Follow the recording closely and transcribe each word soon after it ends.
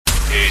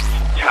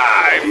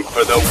time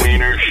for the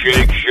Wiener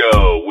Shake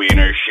Show,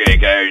 Wiener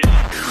Shakers.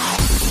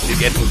 To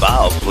get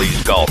involved,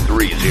 please call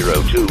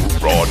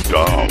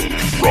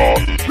 302-RAW-DUMB.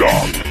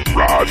 RAW-DUMB.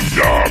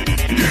 RAW-DUMB.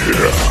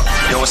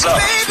 Yeah. Yo, what's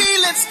up? Baby,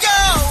 let's go!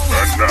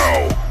 And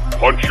now,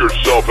 punch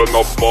yourself in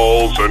the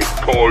balls and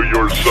call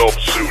yourself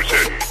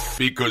Susan.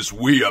 Because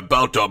we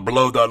about to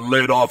blow the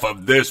lid off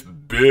of this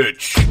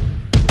bitch.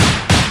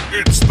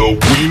 It's the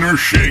Wiener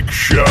Shake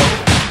Show.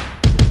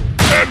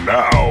 And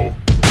now,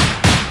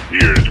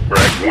 here's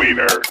Greg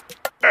Wiener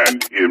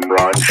and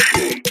Imran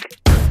Shake.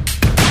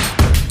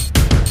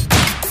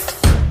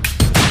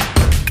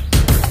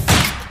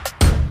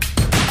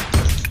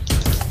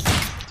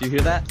 Do you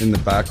hear that? In the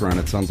background,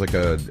 it sounds like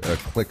a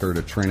clicker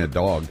to train a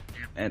dog.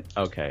 And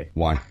okay,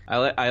 Why?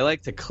 I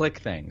like to click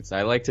things.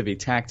 I like to be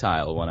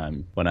tactile when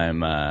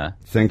I'm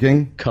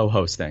Thinking?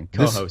 co-hosting.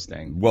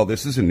 Well,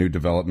 this is a new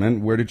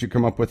development. Where did you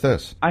come up with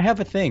this? I have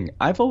a thing.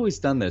 I've always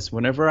done this.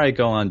 Whenever I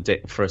go on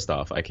date, first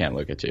off, I can't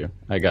look at you.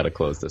 I gotta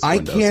close this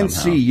window I can't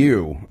somehow. see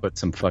you. Put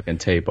some fucking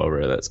tape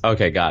over this.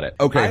 Okay, got it.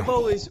 Okay. I've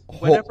always,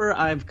 whenever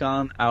I've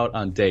gone out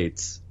on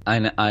dates,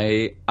 and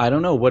I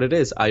don't know what it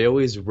is. I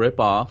always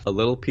rip off a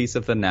little piece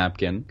of the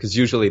napkin, because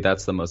usually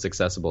that's the most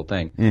accessible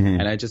thing,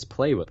 and I just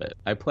play with it.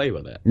 I play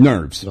with it.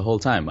 Nerves. The whole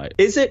time.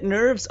 Is it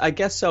nerves? I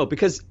guess so,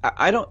 because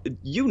I don't,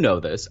 you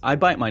know this, I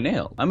bite my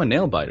nail. I'm a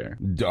nail biter.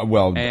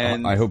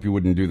 And I hope you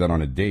wouldn't do that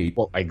on a date.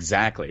 Well,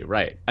 exactly,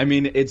 right. I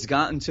mean, it's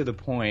gotten to the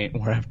point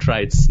where I've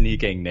tried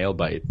sneaking nail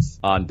bites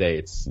on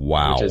dates.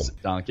 Wow. Which is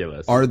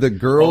donkulous. Are the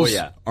girls,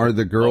 Oh,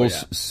 yeah.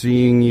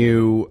 seeing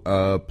you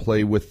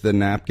play with the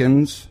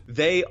napkins?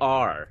 They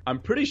are. I'm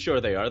pretty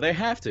sure they are. They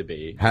have to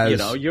be. Has- You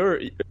know,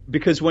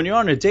 because when you're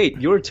on a date,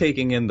 you're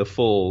taking in the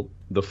full.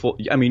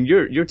 I mean,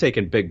 you're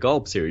taking big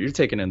gulps here. You're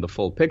taking in the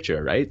full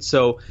picture, right?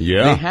 So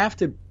Yeah.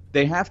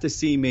 they have to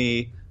see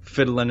me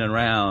fiddling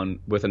around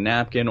with a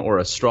napkin or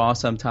a straw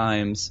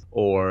sometimes,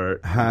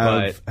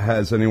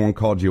 Has anyone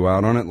called you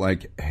out on it?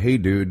 Like, hey,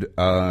 dude,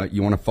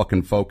 you want to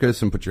fucking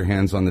focus and put your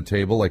hands on the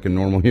table like a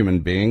normal human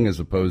being as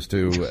opposed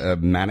to a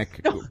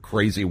manic,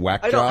 crazy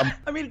whack job?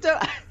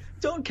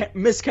 Don't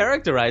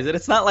mischaracterize it.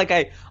 It's not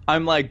like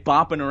I'm like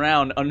bopping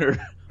around under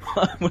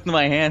with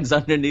my hands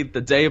underneath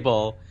the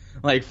table,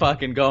 like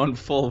fucking going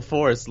full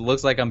force.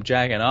 Looks like I'm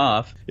jacking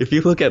off. If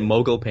you look at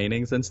mogul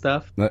paintings and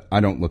stuff, I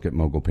don't look at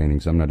mogul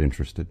paintings. I'm not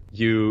interested.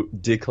 you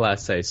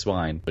déclassé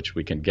swine, which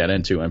we can get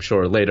into, I'm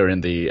sure, later in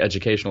the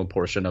educational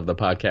portion of the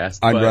podcast.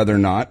 I'd rather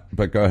not,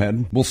 but go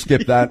ahead. We'll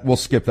skip that. We'll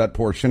skip that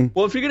portion.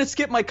 Well, if you're gonna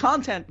skip my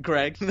content,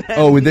 Greg,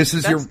 then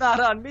that's not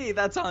on me.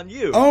 That's on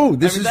you. Oh,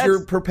 this is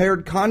your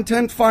prepared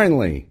content,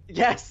 finally.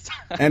 Yes.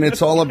 And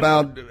it's all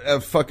about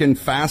fucking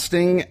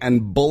fasting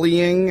and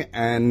bullying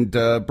and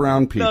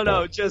brown people.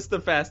 No, just the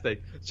fasting.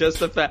 Just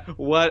the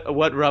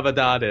what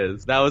Ramadan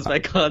is. That was my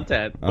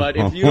content. But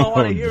if you don't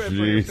want to hear it for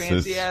your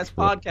fancy-ass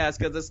podcast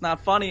because it's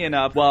not funny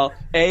enough, well,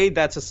 A,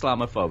 that's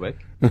Islamophobic.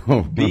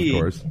 Oh, B,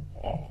 of course.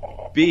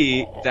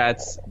 B,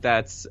 that's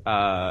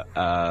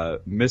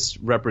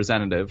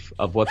misrepresentative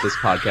of what this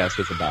podcast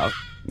is about.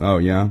 Oh,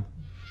 yeah?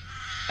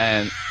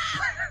 And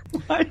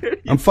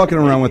I'm fucking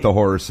around with the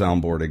horror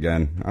soundboard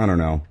again. I don't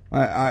know.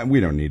 We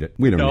don't need it.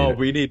 We don't need it.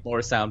 We need more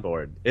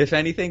soundboard. If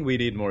anything, we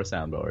need more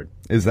soundboard.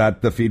 Is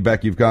that the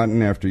feedback you've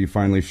gotten after you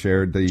finally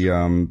shared the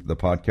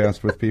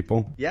podcast with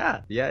people?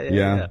 Yeah.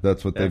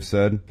 That's what they've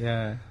said?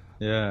 Yeah.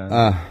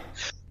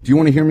 Do you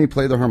want to hear me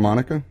play the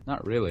harmonica?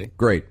 Not really.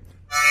 Great.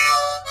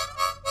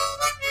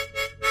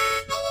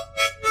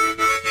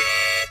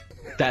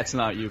 That's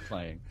not you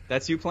playing.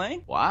 That's you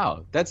playing?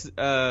 Wow. That's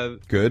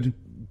Good?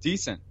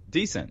 decent.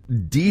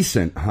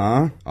 Decent,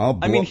 huh?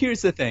 I mean,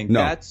 here's the thing.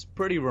 No. That's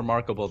pretty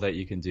remarkable that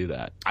you can do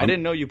that. I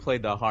didn't know you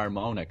played the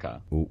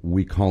harmonica.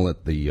 We call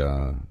it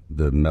the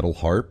metal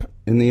harp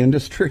in the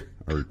industry,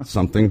 or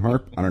something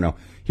harp. I don't know.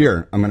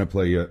 Here, I'm going to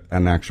play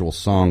an actual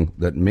song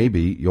that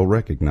maybe you'll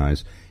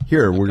recognize.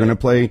 Here, we're going to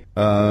play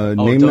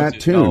Name That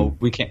Tune. No,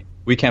 we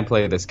can't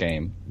play this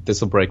game.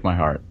 This will break my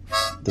heart.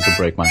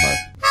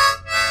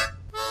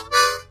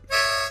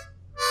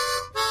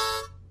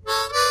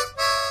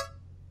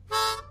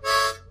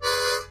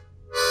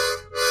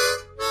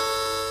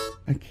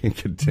 I can't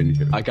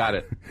continue. I got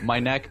it. My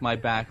neck, my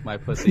back, my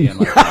pussy, and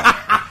my butt.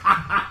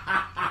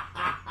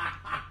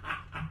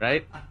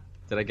 Right?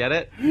 Did I get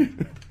it?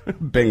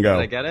 Bingo.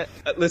 Did I get it?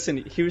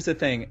 Listen, here's the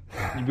thing.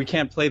 We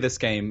can't play this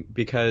game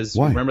because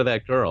Why? Remember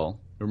that girl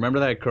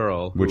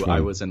Which who one? I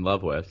was in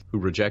love with, who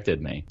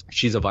rejected me?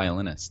 She's a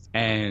violinist,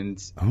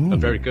 and Oh. a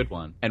very good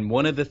one. And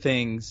one of the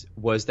things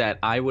was that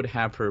I would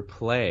have her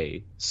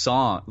play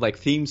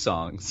theme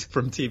songs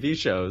from TV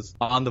shows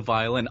on the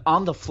violin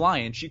on the fly,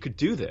 and she could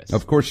do this.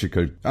 Of course you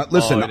could.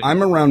 Listen, Oh,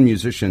 I'm around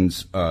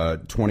musicians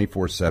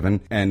 24/7,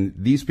 and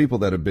these people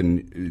that have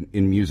been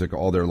in music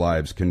all their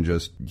lives can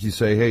you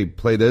say, hey,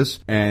 play this,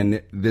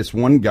 and this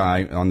one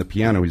guy on the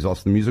piano, he's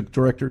also the music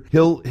director,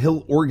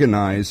 he'll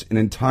organize an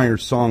entire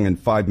song in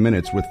 5 5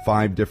 minutes with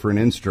 5 different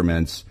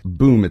instruments.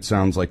 Boom, it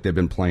sounds like they've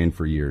been playing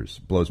for years.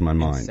 Blows my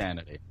mind.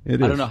 Insanity.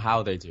 It is. I don't know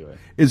how they do it.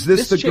 Is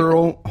this the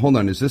girl? Hold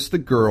on. Is this the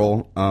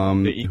girl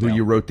who email.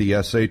 you wrote the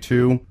essay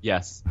to?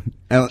 Yes.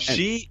 And-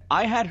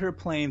 I had her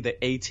playing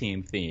the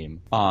A-Team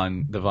theme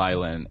on the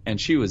violin, and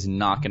she was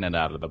knocking it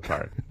out of the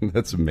park.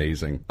 That's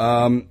amazing.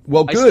 Well,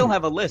 good. I still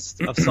have a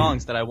list of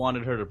songs that I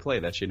wanted her to play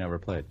that she never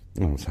played.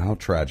 Oh, how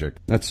tragic.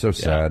 That's so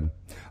sad.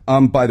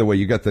 By the way,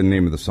 you got the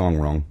name of the song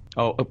wrong.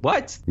 Oh,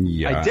 what?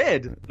 Yeah. I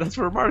did. That's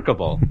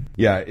remarkable.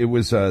 Yeah, it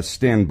was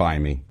Stand By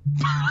Me.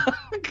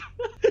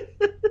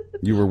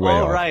 You were way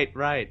off.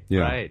 Right.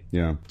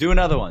 Yeah. Do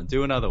another one.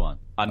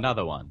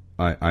 Another one.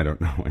 I don't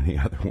know any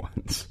other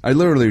ones. I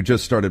literally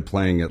just started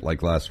playing it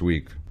like last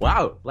week.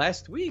 Wow,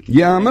 last week?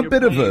 Yeah, I'm a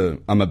bit of a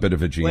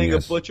genius. Playing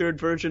a butchered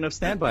version of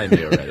Stand By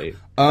Me already.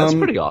 That's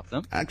pretty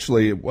awesome.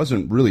 Actually, it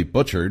wasn't really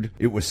butchered.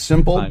 It was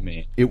simple. I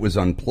mean, it was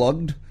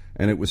unplugged,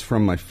 and it was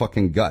from my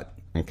fucking gut.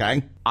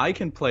 Okay? I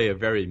can play a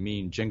very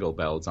mean Jingle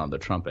Bells on the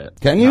trumpet.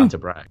 Can you? Not to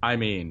brag. I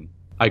mean,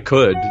 I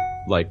could,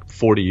 like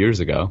 40 years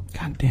ago.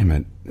 God damn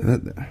it.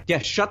 Yeah,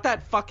 shut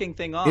that fucking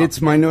thing off.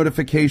 It's my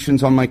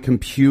notifications on my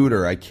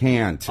computer. I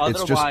can't.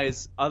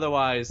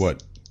 Otherwise.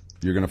 What?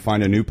 You're going to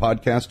find a new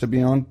podcast to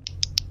be on?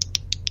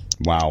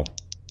 Wow.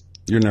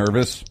 You're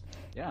nervous?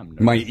 Yeah, I'm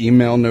nervous. My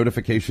email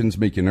notifications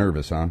make you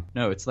nervous, huh?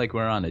 No, it's like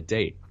we're on a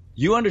date.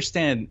 You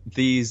understand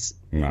these,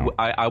 No.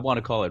 I want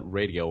to call it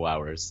radio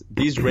hours.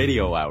 These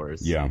radio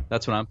hours. Yeah.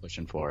 That's what I'm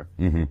pushing for.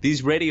 Mm-hmm.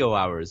 These radio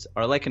hours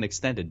are like an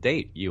extended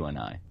date, you and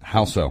I.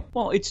 How so?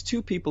 Well, it's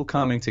two people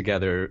coming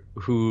together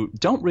who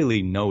don't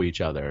really know each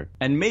other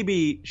and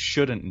maybe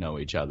shouldn't know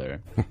each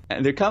other.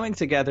 And they're coming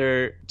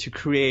together to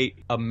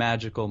create a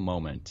magical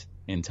moment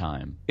in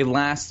time. It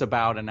lasts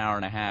about an hour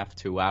and a half,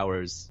 2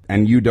 hours.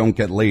 And you don't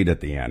get laid at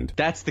the end.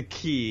 That's the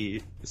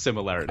key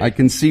similarity. I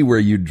can see where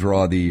you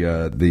draw the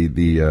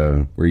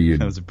where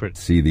you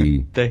see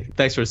the.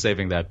 Thanks for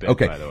saving that bit,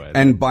 Okay. by the way.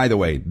 And by the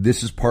way,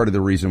 this is part of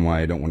the reason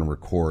why I don't want to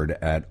record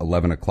at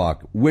 11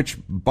 o'clock, which,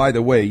 by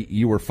the way,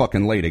 you were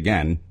fucking late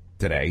again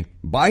today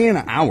by an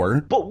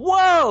hour. But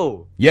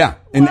whoa! Yeah,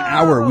 an Whoa!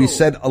 hour. We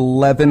said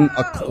 11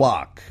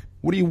 o'clock.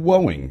 What are you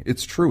woeing?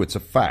 It's true. It's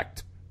a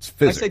fact. It's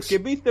physics. I said,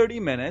 give me 30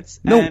 minutes,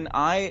 No. and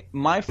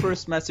my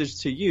first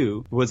message to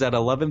you was at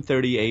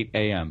 11:38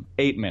 a.m.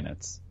 8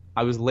 minutes.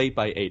 I was late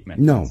by 8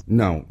 minutes.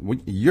 No.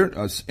 You're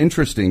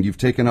interesting. You've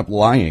taken up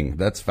lying.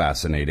 That's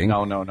fascinating.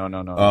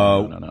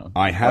 No.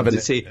 I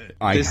haven't.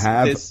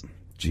 This,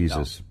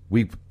 Jesus, no.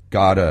 We've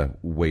gotta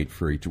wait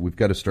for we've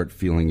got to start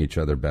feeling each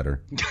other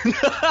better.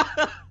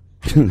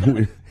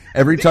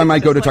 Every time I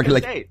go to talk, you're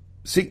like, date.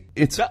 see,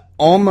 it's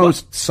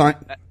almost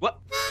What?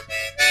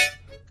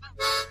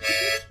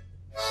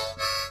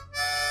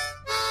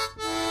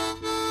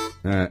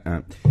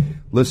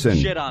 Listen.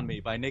 Shit on Me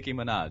by Nicki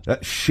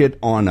Minaj. Shit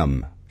on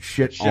him.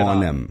 Shit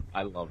on him.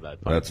 I love that.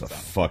 That's a song.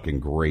 fucking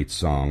great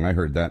song. I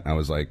heard that and I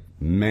was like,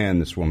 man,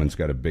 this woman's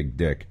got a big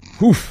dick.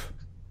 Woof.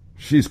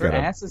 She's Her got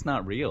ass is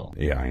not real.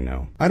 Yeah, I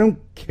know. I don't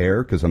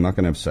care because I'm not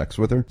going to have sex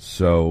with her.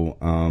 So,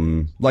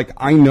 like,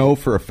 I know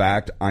for a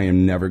fact I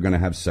am never going to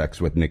have sex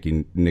with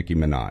Nicki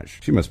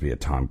Minaj. She must be a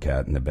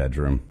tomcat in the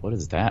bedroom. What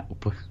is that?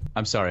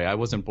 I'm sorry, I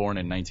wasn't born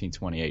in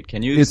 1928.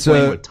 Can you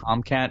explain what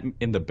tomcat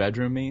in the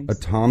bedroom means? A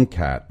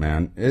tomcat,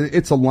 man.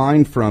 It's a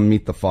line from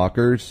Meet the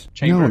Fockers.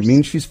 Chambers? No, it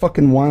means she's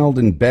fucking wild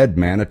in bed,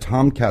 man. A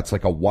tomcat's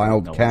like a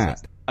wild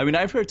cat. I mean,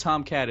 I've heard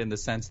tomcat in the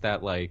sense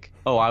that, like,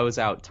 oh, I was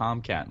out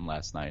tomcatting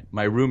last night.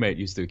 My roommate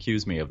used to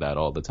accuse me of that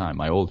all the time,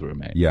 my old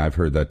roommate. Yeah, I've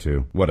heard that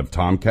too. What, of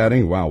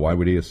tomcatting? Wow, why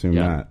would he assume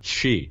that?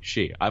 She.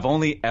 I've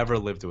only ever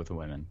lived with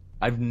women.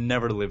 I've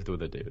never lived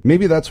with a dude.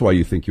 Maybe that's why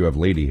you think you have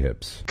lady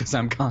hips. Because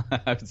I'm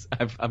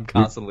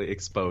constantly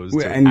exposed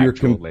to and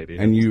actual lady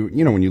hips. And you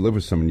know, when you live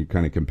with someone, you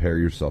kind of compare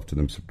yourself to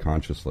them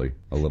subconsciously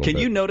a little bit. Can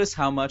you notice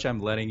how much I'm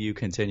letting you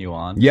continue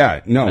on?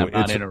 Yeah, no. I'm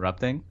not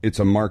interrupting? It's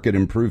a market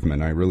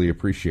improvement. I really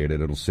appreciate it.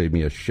 It'll save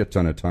me a shit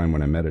ton of time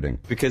when I'm editing.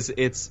 Because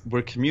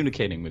we're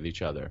communicating with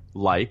each other,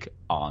 like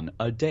on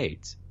a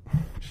date.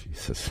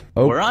 Jesus.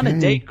 Okay. We're on a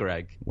date,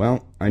 Greg.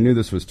 Well, I knew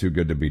this was too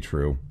good to be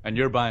true. And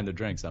you're buying the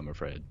drinks, I'm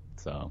afraid.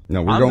 So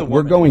no,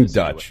 we're going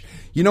Dutch.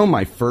 You know,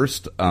 my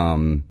first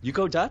You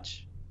go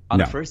Dutch on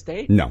the first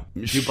date? No,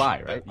 you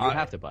buy, right? You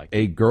have to buy.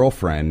 A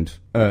girlfriend,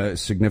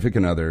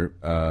 significant other,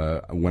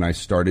 when I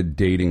started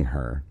dating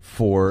her,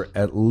 for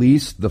at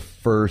least the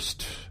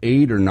first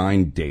 8 or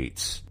 9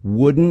 dates,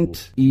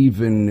 wouldn't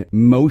even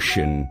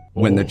motion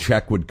when the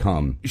check would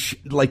come.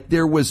 Like,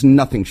 there was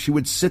nothing. She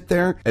would sit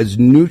there as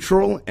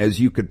neutral as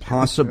you could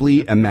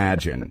possibly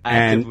imagine.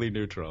 Actively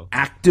neutral.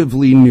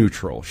 Actively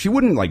neutral. She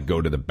wouldn't, like,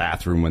 go to the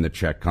bathroom when the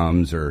check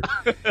comes or,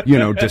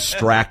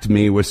 distract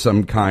me with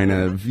some kind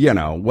of,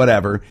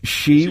 whatever.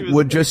 She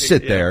would just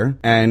sit there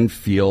and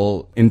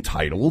feel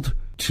entitled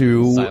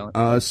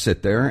to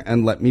sit there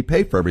and let me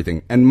pay for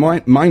everything. And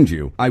mind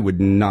you, I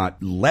would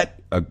not let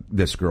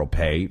this girl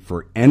pay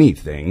for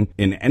anything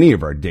in any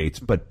of our dates,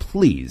 but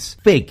please,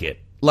 fake it.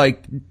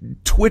 like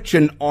twitch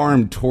an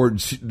arm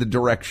towards the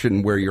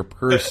direction where your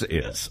purse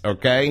is,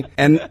 okay?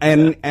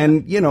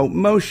 And you know,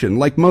 motion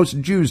like most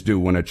Jews do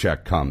when a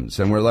check comes,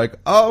 and we're like,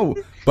 oh,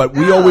 but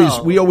we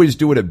always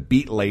do it a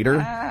beat later.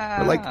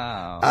 We're like,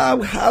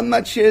 oh, how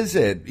much is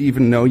it?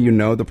 Even though you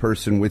know the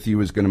person with you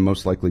is going to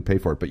most likely pay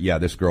for it. But yeah,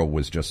 this girl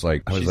was just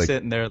like, she's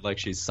sitting there like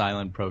she's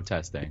silent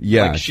protesting.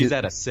 Yeah, like she's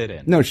at a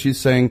sit-in. No, she's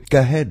saying,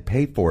 go ahead,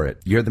 pay for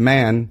it. You're the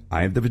man.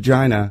 I have the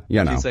vagina.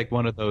 You know, she's like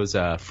one of those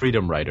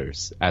freedom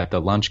writers at the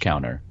lunch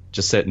counter,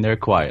 just sitting there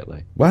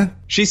quietly. What?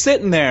 She's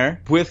sitting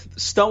there with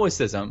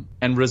stoicism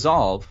and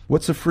resolve.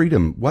 What's a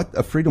freedom? What?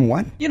 A freedom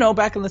what? You know,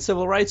 back in the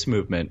civil rights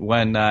movement,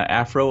 when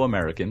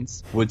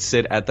Afro-Americans would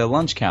sit at the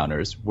lunch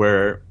counters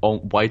where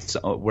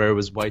it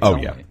was whites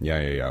only.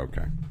 Yeah.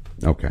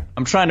 Okay.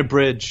 I'm trying to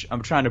bridge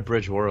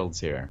worlds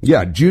here.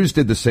 Yeah, Jews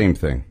did the same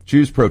thing.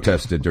 Jews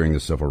protested during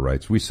the civil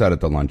rights. We sat at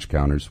the lunch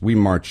counters. We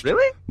marched.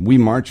 Really? We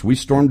marched. We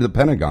stormed the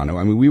Pentagon.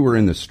 I mean, we were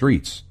in the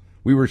streets.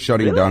 We were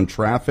shutting down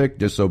traffic,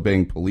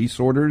 disobeying police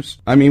orders.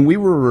 I mean, we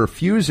were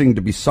refusing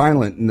to be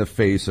silent in the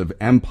face of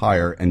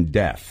empire and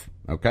death.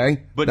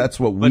 Okay? But that's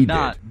what we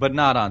did. But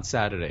not on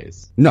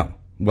Saturdays. No.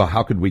 Well,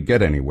 how could we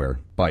get anywhere?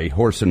 By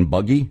horse and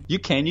buggy? You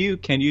can't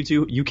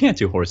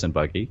do horse and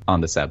buggy on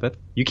the Sabbath.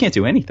 You can't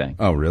do anything.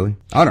 Oh, really?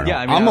 I don't know.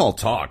 Yeah, I mean, I'm all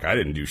talk. I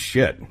didn't do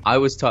shit. I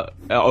was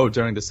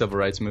during the civil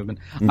rights movement.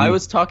 Mm-hmm. I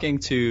was talking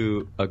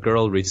to a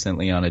girl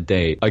recently on a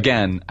date.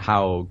 Again,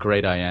 how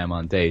great I am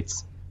on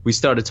dates. We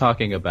started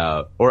talking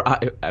about,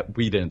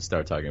 we didn't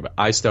start talking about,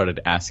 I started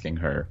asking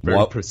her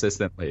very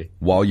persistently.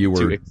 While you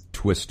were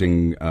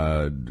twisting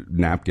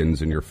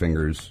napkins in your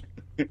fingers.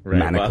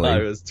 Right, manically. while I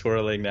was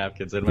twirling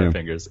napkins in my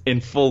fingers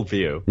in full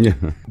view,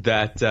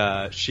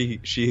 that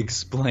she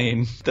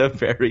explained the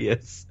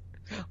various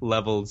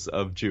levels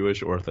of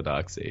Jewish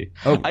orthodoxy.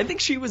 Oh. I think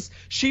she was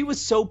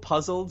so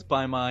puzzled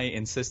by my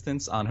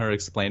insistence on her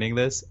explaining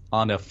this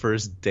on a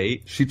first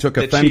date. She took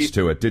offense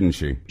to it, didn't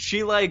she?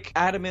 She like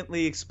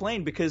adamantly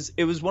explained, because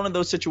it was one of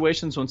those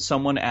situations when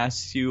someone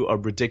asks you a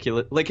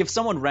ridiculous, like if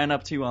someone ran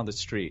up to you on the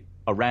street,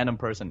 a random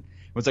person,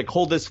 was like,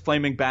 hold this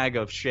flaming bag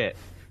of shit.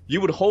 You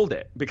would hold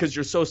it because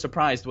you're so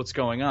surprised what's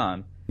going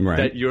on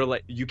that you're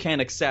like, you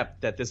can't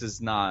accept that this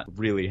is not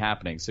really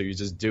happening, so you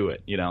just do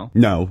it, you know?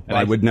 No,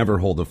 I would never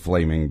hold a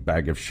flaming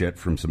bag of shit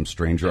from some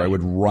stranger. Yeah. I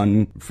would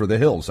run for the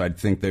hills. I'd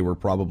think they were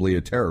probably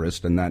a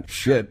terrorist and that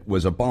shit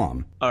was a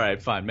bomb. All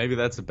right, fine. Maybe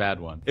that's a bad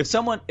one. If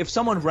someone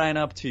ran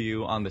up to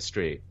you on the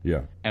street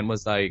and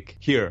was like,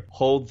 here,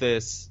 hold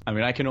this. I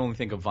mean, I can only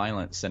think of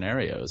violent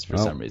scenarios for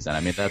some reason.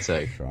 I mean, that's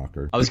a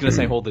shocker. I was going to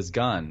say hold this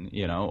gun,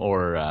 you know,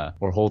 or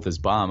hold this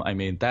bomb. I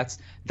mean, that's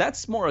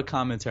more a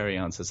commentary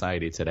on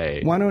society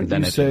today. Why don't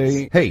you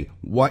say, hey,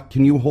 what,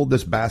 can you hold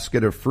this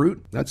basket of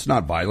fruit? That's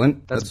not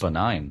violent. That's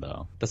benign,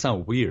 though. That's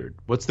not weird.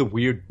 What's the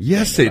weird?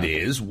 Yes, it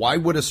is. Why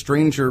would a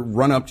stranger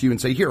run up to you and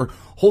say, here,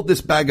 hold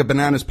this bag of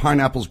bananas,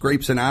 pineapples,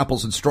 grapes, and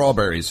apples and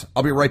strawberries.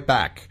 I'll be right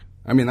back.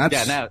 I mean,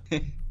 that's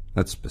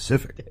that's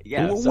specific.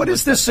 Yeah. What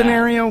is this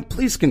scenario?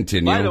 Please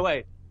continue. By the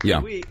way,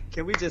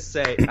 can we just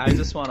say, I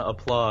just want to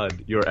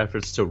applaud your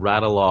efforts to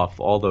rattle off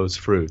all those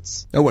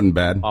fruits. That wasn't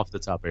bad. Off the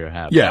top of your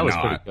head. Yeah, that was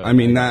pretty good. I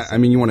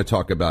mean, you want to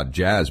talk about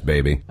jazz,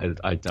 baby.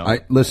 I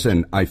don't.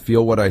 Listen, I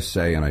feel what I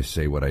say and I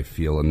say what I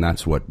feel, and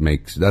that's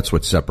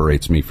what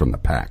separates me from the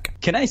pack.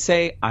 Can I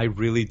say I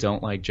really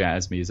don't like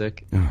jazz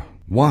music?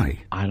 Why?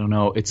 I don't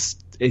know.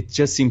 It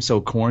just seems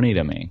so corny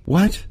to me.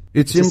 What?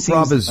 It's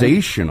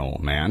improvisational,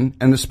 man.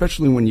 And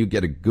especially when you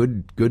get a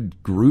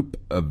good group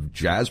of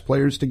jazz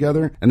players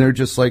together and they're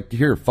just like,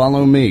 here,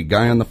 follow me,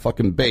 guy on the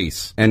fucking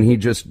bass. And he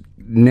just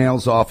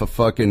nails off a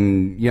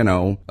fucking, you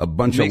know, a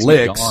bunch of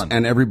licks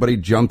and everybody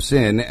jumps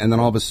in and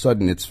then all of a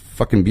sudden it's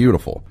fucking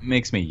beautiful.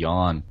 Makes me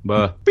yawn.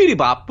 You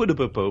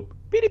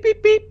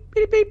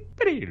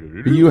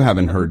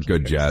haven't heard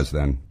good jazz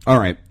then. All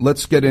right,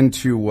 let's get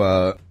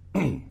into...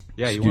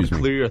 yeah, you want to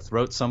clear your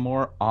throat some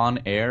more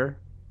on air?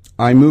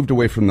 I moved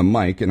away from the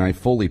mic, and I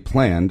fully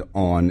planned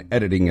on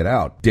editing it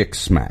out. Dick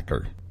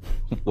smacker.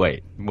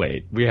 Wait.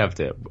 We have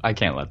to... I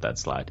can't let that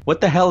slide.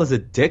 What the hell is a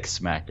dick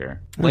smacker?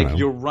 Like,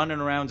 you're running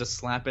around just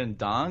slapping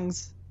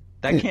dongs?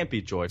 That can't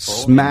be joyful.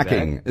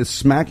 Smacking.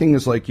 Smacking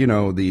is like, you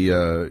know,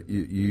 you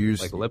use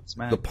like lip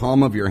smack? The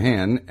palm of your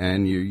hand,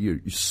 and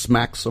you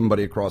smack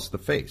somebody across the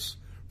face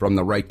from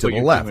the right to the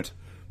left.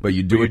 But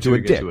you do it to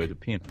a dick.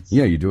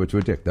 Yeah, you do it to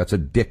a dick. That's a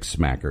dick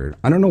smacker.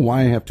 I don't know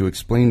why I have to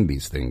explain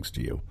these things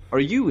to you. Are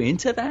you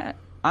into that?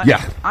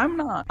 Yeah. I'm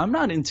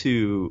not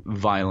into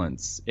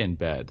violence in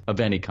bed of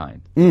any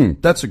kind.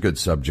 That's a good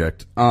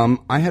subject.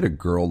 I had a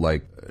girl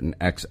like an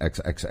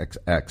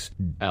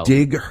XXXXX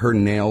dig her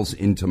nails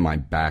into my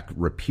back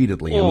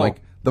repeatedly. And like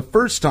the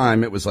first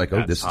time it was like,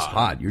 this is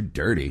hot. You're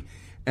dirty.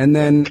 And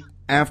then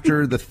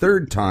after the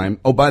third time,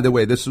 by the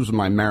way, this was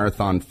my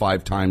marathon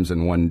 5 times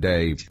in one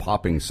day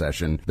popping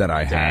session that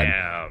I had.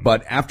 Damn.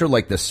 But after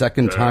like the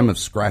second time of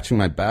scratching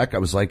my back, I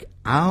was like,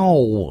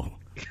 ow.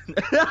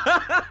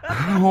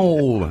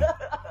 Ow.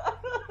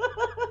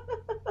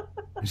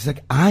 She's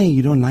like,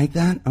 you don't like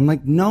that? I'm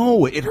like,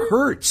 no, it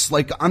hurts.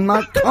 Like, I'm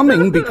not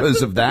coming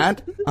because of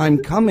that. I'm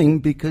coming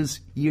because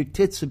your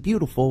tits are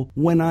beautiful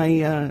when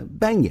I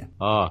bang you.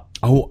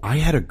 Oh, I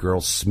had a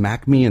girl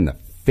smack me in the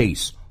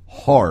face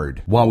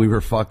hard while we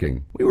were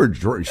fucking.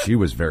 She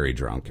was very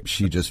drunk.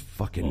 She just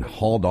fucking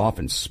hauled off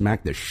and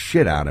smacked the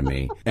shit out of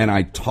me. And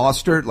I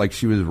tossed her like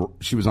she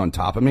was on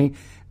top of me.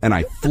 And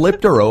I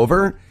flipped her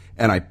over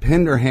and I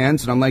pinned her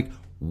hands. And I'm like,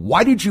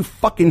 why did you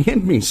fucking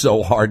hit me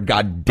so hard?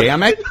 God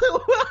damn it.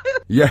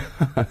 Yeah.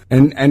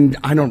 And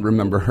I don't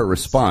remember her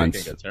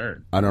response.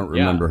 I don't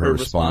remember her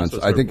response.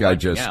 I think I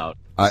just...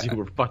 You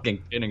were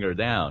fucking pinning her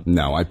down.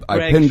 No, I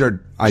Greg, pinned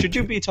her. Should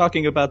you be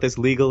talking about this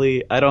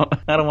legally? I don't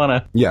want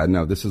to. Yeah,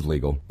 no, this is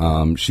legal.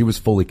 She was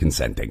fully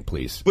consenting,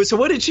 please. So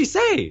what did she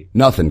say?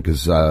 Nothing,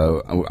 because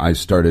I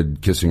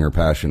started kissing her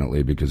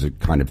passionately because it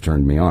kind of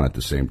turned me on at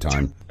the same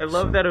time. I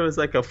love that it was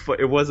like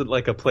it wasn't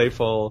like a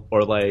playful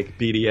or like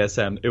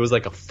BDSM. It was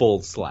like a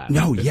full slap.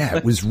 No, yeah,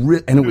 it was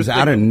and it was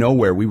out of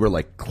nowhere. We were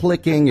like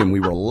clicking and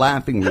we were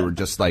laughing. We were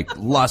just like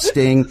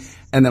lusting.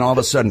 And then all of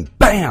a sudden,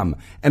 bam!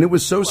 And it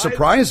was so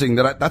surprising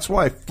that's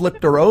why I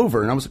flipped her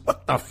over. And I was like,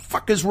 what the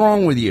fuck is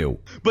wrong with you?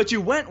 But you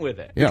went with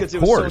it. Yeah, because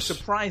of it was course. so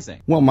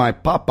surprising. Well, my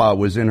papa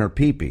was in her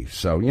pee-pee.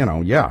 So,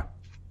 yeah.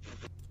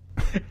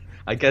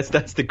 I guess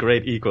that's the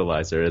great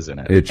equalizer, isn't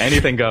it?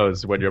 Anything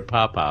goes when your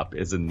pop-pop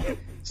is in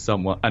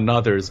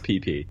another's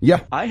pee-pee.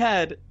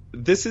 Yeah.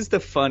 This is the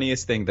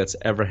funniest thing that's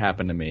ever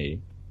happened to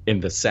me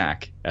in the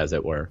sack, as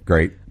it were.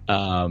 Great.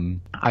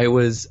 I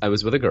was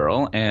with a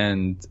girl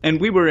and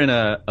we were in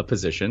a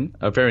position,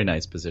 a very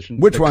nice position.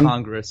 Which one?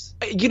 Congress.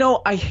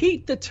 I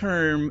hate the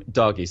term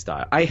doggy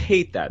style. I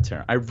hate that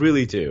term. I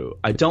really do.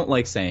 I don't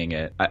like saying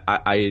it.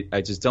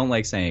 I just don't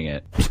like saying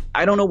it.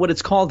 I don't know what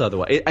it's called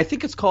otherwise. I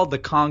think it's called the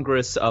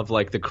Congress of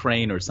like the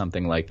Crane or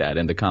something like that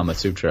in the Kama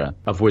Sutra,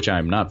 of which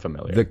I'm not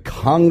familiar. The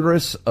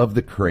Congress of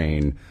the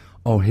Crane.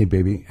 Oh, hey,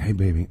 baby.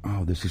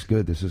 Oh, this is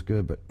good.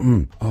 But,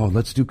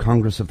 let's do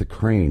Congress of the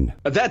Crane.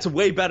 That's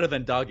way better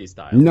than doggy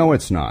style. No,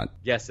 it's not.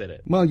 Yes, it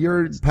is. Well,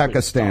 you're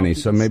Pakistani,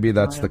 so maybe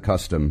that's the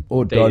custom.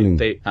 Oh, darling,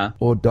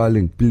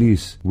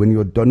 please, when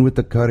you're done with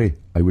the curry,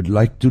 I would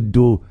like to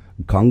do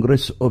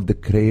Congress of the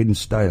Crane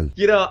style.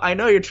 I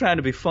know you're trying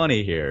to be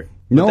funny here.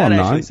 No, that I'm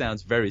not. actually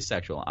sounds very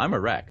sexual. I'm a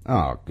wreck.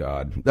 Oh,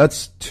 God.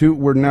 This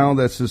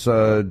is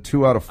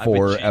 2 out of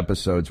 4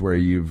 episodes where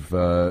you've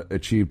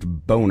achieved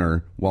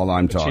boner while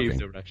I'm talking.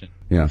 Achieved erection.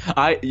 Yeah.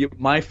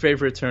 My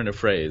favorite turn of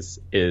phrase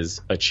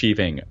is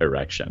achieving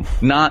erection.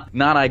 Not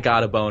I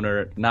got a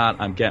boner, not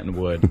I'm getting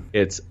wood.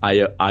 It's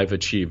I've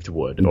achieved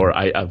wood, or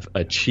I've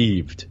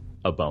achieved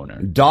a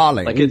boner.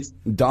 Darling,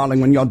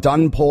 when you're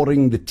done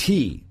pouring the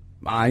tea,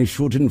 I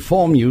should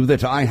inform you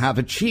that I have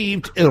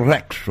achieved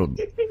erection.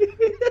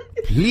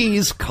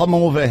 Please come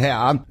over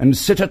here and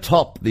sit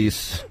atop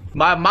this.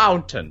 My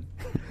mountain.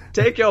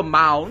 Take your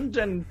mound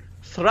and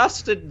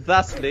thrust it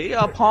thusly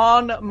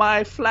upon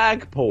my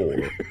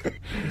flagpole.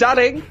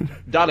 Darling.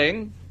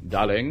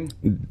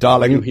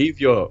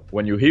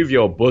 When you heave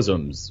your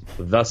bosoms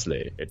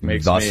thusly, it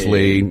makes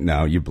thusly.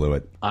 No, you blew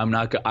it. I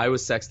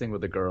was sexting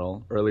with a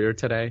girl earlier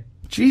today.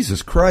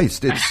 Jesus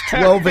Christ, it's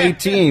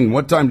 12:18.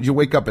 What time did you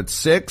wake up at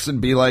 6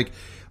 and be like,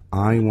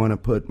 I want to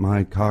put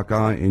my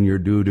caca in your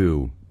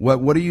doo-doo?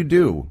 What do you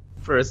do?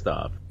 First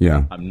off,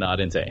 I'm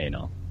not into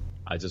anal.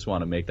 I just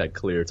want to make that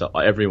clear to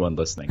everyone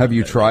listening. Have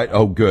you tried?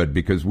 Oh, good,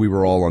 because we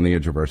were all on the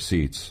edge of our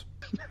seats.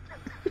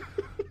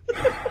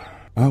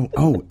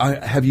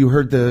 Have you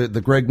heard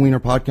the Greg Wiener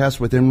podcast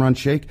with Imran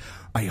Sheikh?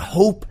 I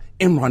hope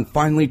Imran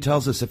finally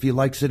tells us if he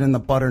likes it in the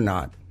butt or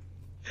not.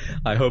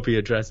 I hope he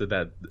addresses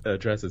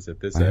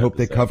it this I hope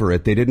they cover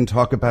it. They didn't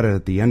talk about it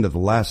at the end of the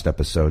last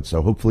episode,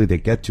 so hopefully they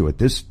get to it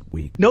this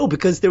week. No,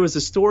 because there was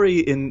a story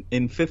in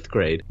 5th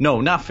grade.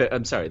 No, not 5th.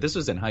 I'm sorry. This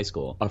was in high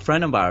school. A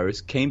friend of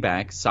ours came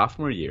back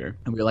sophomore year,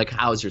 and we were like,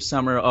 how was your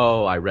summer?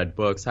 Oh, I read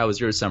books. How was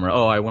your summer?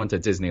 Oh, I went to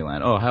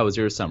Disneyland. Oh, how was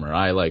your summer?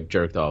 I,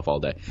 jerked off all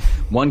day.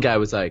 One guy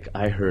was like,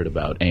 I heard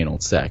about anal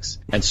sex.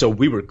 And so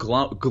we were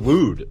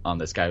glued on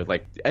this guy.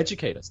 Like,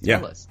 educate us.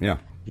 Tell us. Yeah.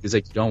 He was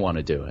like, you don't want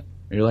to do it.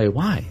 And you're like,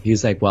 why?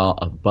 He's like, well,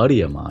 a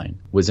buddy of mine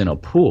was in a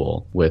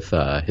pool with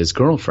his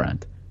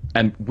girlfriend.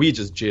 And we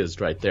just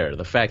jizzed right there.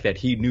 The fact that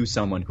he knew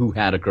someone who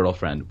had a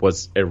girlfriend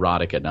was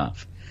erotic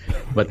enough.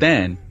 But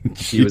then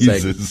he was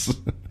like,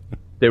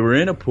 they were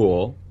in a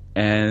pool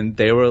and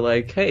they were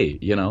like, hey,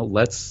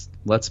 let's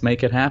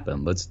make it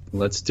happen.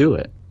 Let's do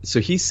it.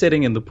 So he's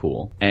sitting in the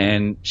pool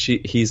and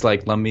he's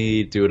like, let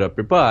me do it up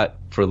your butt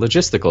for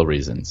logistical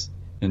reasons.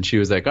 And she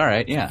was like, all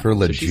right, yeah. For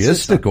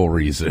logistical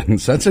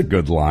reasons. That's a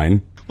good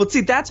line. Well,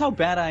 see, that's how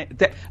bad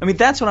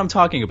that's what I'm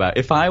talking about.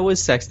 If I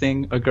was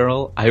sexting a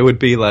girl, I would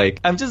be like,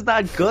 I'm just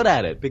not good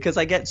at it because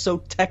I get so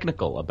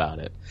technical about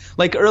it.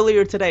 Like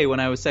earlier today when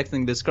I was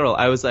sexting this girl,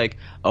 I was like,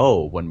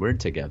 oh, when we're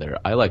together,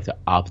 I like to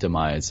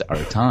optimize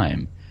our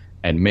time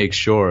and make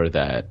sure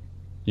that,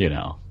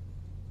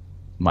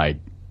 my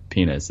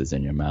penis is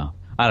in your mouth.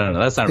 I don't know.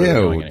 That's not really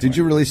going anywhere. Did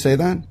you really say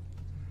that?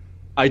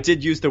 I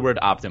did use the word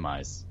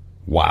optimize.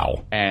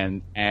 Wow.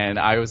 And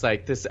I was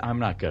like, I'm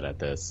not good at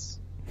this.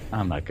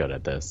 I'm not good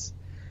at this.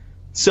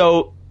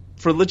 So,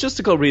 for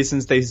logistical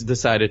reasons, they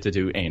decided to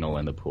do anal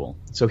in the pool.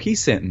 So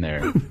he's sitting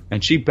there,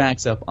 and she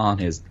backs up on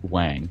his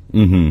wang.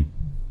 Mm-hmm.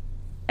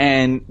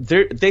 And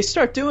they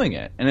start doing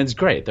it, and it's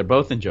great. They're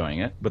both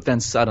enjoying it. But then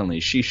suddenly,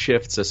 she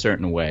shifts a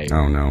certain way.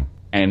 Oh, no.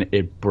 And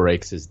it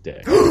breaks his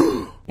dick.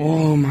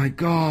 Oh, my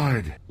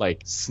God.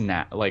 Like,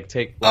 snap. Like,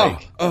 take,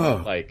 God.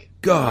 Like,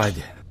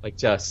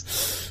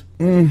 just...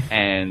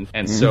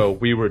 And so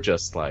we were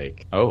just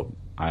like, oh...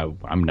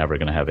 I'm never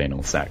going to have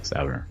anal sex,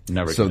 ever.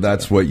 Never. So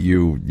that's what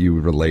you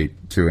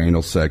relate to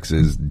anal sex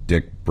is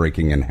dick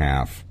breaking in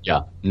half.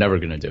 Yeah, never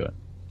going to do it.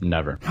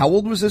 Never. How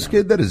old was this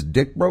kid that his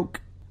dick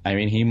broke? I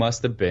mean, he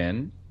must have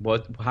been...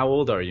 How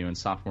old are you in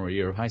sophomore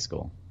year of high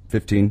school?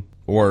 15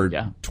 or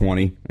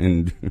 20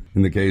 in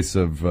the case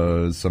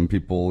of some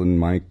people in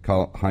my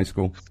high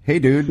school. Hey,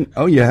 dude.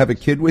 Oh, you have a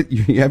kid with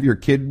you? You have your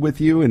kid with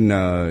you in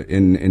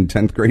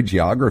 10th grade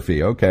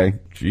geography. Okay.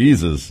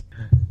 Jesus.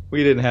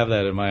 We didn't have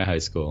that in my high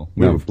school.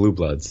 We were blue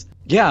bloods.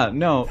 Yeah,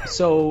 no.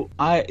 So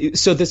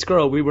this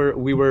girl, we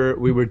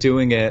were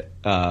doing it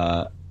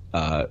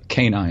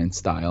canine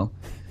style.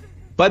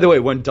 By the way,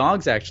 when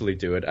dogs actually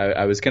do it,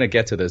 I was going to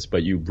get to this,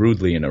 but you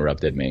rudely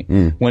interrupted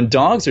me. When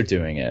dogs are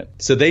doing it,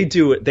 so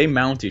they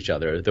mount each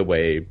other the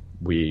way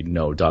we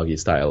know doggy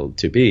style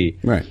to be.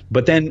 Right.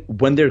 But then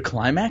when they're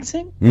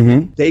climaxing,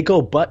 they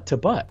go butt to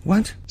butt.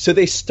 What? So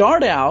they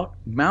start out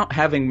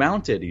having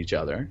mounted each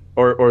other,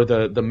 or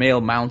the male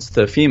mounts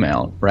the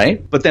female,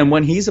 right? But then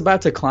when he's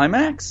about to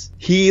climax,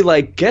 he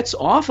like gets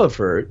off of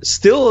her,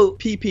 still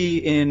pop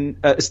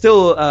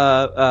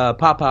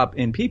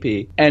in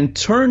pee, and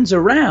turns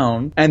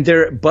around, and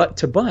they're butt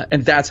to butt,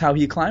 and that's how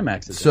he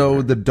climaxes.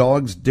 So the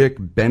dog's dick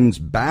bends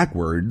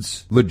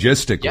backwards,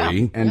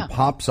 logistically, and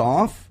pops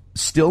off?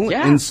 Still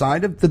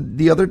inside of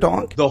the other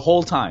dog? The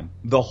whole time.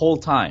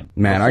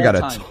 Man, I got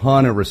a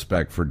ton of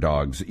respect for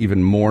dogs,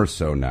 even more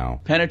so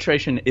now.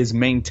 Penetration is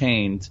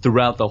maintained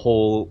throughout the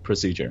whole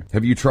procedure.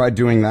 Have you tried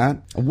doing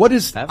that?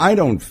 I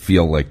don't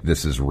feel like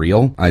this is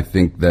real. I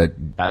think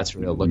that's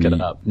real. Look it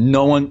up.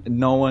 No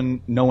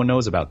one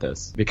knows about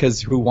this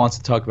because who wants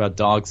to talk about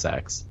dog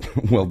sex?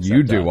 Well,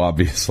 you do,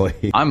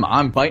 obviously.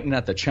 I'm biting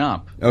at the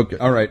chomp. Okay,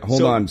 all right,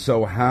 hold on.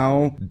 So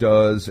how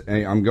does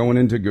I'm going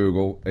into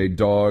Google, a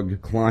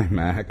dog climax?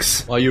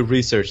 While you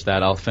research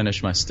that, I'll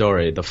finish my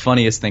story. The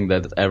funniest thing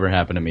that ever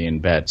happened to me in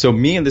bed. So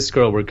me and this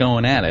girl were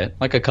going at it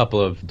like a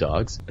couple of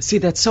dogs. See,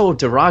 that's so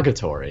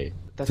derogatory.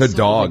 To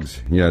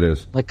dogs. Yeah, it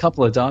is. Like a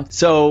couple of dogs.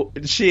 So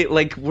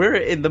we're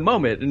in the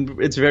moment,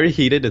 and it's very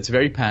heated, it's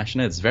very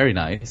passionate, it's very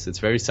nice, it's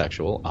very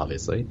sexual,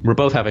 obviously. We're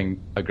both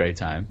having a great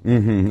time.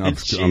 Mm-hmm,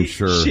 I'm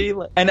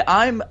sure. And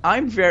I'm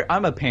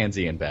a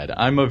pansy in bed.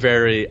 I'm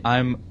very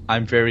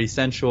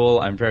sensual,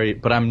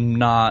 but I'm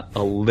not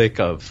a lick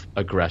of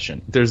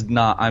aggression.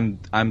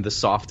 I'm the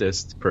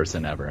softest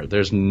person ever.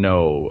 There's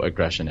no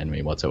aggression in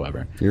me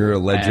whatsoever. You're a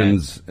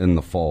Legends in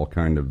the Fall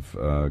kind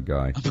of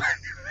guy.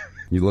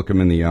 You look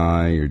him in the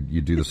eye, or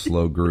you do the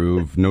slow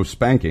groove. No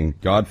spanking,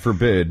 God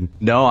forbid.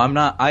 No, I'm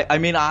not. I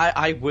mean,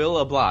 I will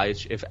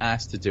oblige if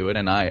asked to do it,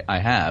 and I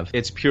have.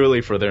 It's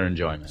purely for their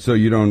enjoyment. So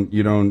you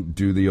don't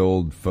do the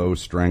old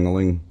faux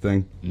strangling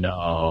thing?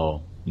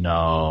 No.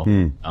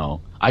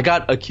 No. I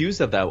got accused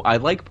of that. I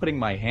like putting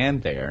my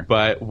hand there,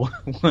 but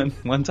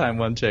one time,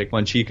 one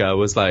chica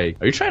was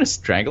like, "Are you trying to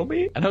strangle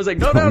me?" And I was like,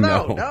 "No, I'm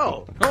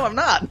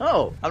not.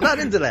 No, I'm not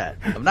into that.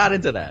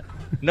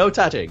 No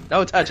touching.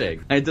 I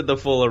did the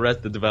full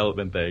Arrested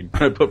Development thing.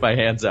 I put my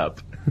hands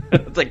up.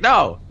 It's like,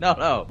 no.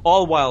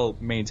 All while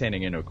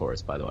maintaining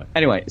intercourse, by the way.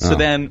 Anyway, so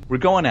then we're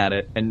going at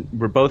it, and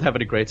we're both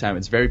having a great time.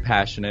 It's very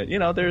passionate. You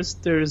know, there's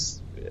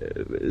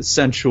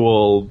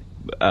sensual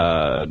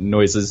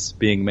noises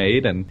being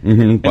made,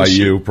 and by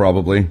you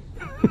probably.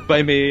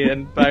 By me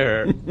and by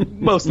her.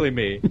 Mostly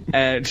me.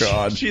 And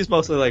she's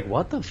mostly like,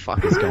 what the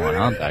fuck is going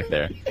on back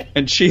there?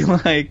 And she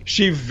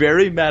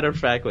very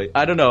matter-of-factly,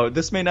 I don't know,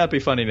 this may not be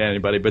funny to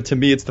anybody, but to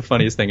me it's the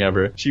funniest thing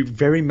ever. She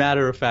very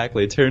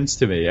matter-of-factly turns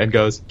to me and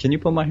goes, "Can you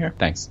pull my hair?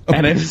 Thanks."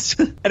 And it was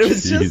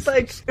just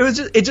like,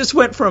 it just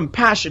went from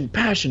passion.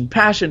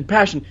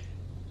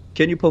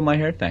 Can you pull my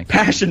hair? Thanks.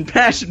 Passion.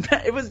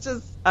 It was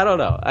just, I don't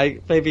know.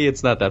 Maybe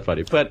it's not that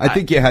funny, but I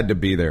think you had to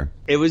be there.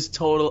 It was a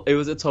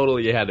total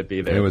you had to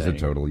be there. It was a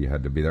total you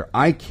had to be there.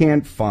 I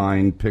can't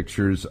find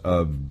pictures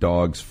of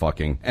dogs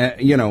fucking.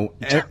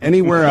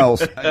 Anywhere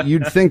else,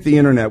 you'd think the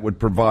internet would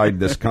provide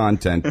this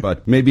content,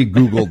 but maybe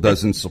Google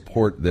doesn't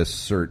support this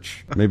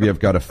search. Maybe I've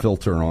got a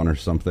filter on or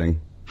something.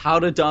 How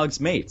do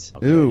dogs mate?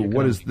 Okay, ooh,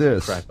 what is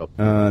this?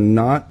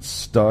 Not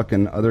stuck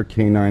and other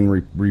canine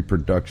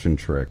reproduction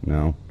trick.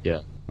 No. Yeah.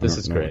 This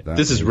is great.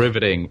 This is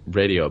riveting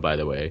radio, by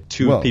the way.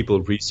 Two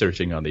people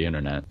researching on the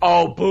internet.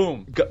 Oh,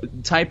 boom!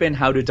 Type in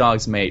 "how do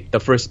dogs mate." The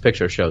first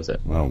picture shows it.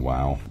 Oh,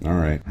 wow. All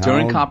right.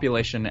 During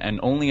copulation,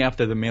 and only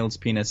after the male's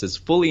penis is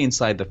fully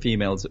inside the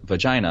female's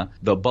vagina,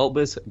 the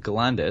bulbus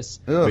glandis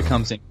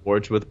becomes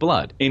engorged with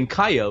blood. In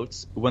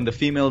coyotes, when the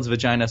female's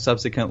vagina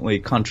subsequently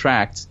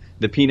contracts,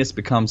 the penis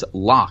becomes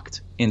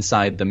locked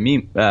inside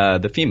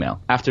the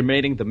female. After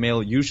mating, the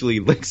male usually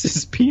licks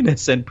his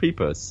penis and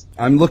prepuce.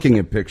 I'm looking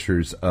at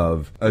pictures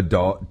of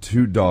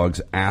two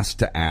dogs ass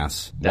to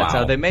ass. That's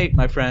how they mate,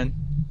 my friend.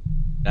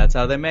 That's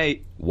how they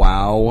mate.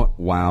 Wow,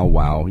 wow,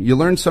 wow. You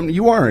learned something.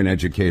 You are an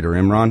educator,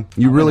 Imran.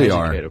 You really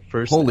are.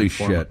 Holy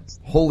shit.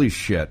 Holy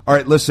shit. All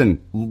right,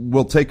 listen,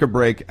 we'll take a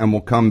break and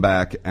we'll come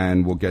back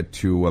and we'll get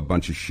to a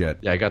bunch of shit.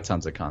 Yeah, I got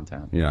tons of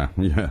content. Yeah,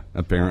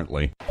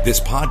 apparently.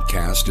 This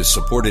podcast is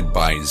supported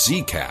by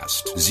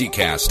Zcast.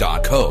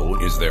 Zcast.co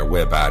is their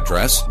web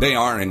address. They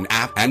are an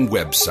app and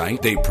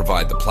website. They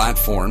provide the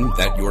platform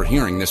that you're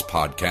hearing this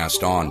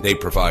podcast on. They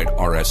provide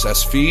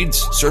RSS feeds,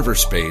 server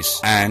space,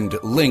 and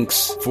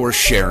links for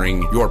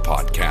sharing your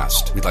podcast.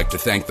 We'd like to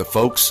thank the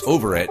folks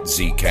over at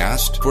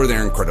Zcast for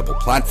their incredible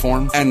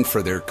platform and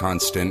for their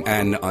constant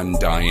and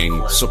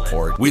undying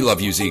support. We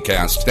love you,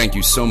 Zcast. Thank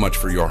you so much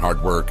for your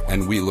hard work,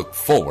 and we look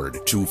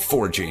forward to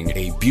forging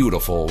a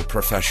beautiful,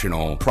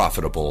 professional,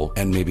 profitable,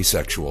 and maybe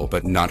sexual,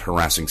 but not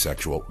harassing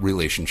sexual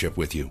relationship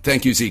with you.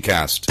 Thank you,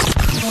 Zcast.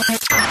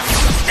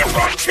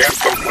 Imran can't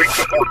complete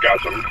the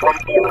orgasm from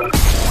oral.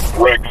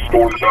 Greg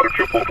storms out of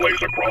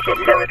Chipotle's across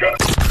America.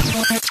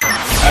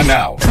 And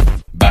now,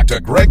 back to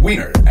Greg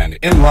Wiener and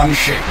Imran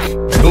Sheikh,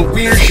 the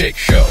Wiener Sheikh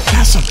Show.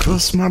 That's a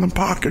good smart in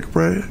pocket,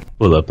 Greg.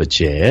 Pull up a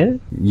chair.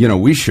 You know,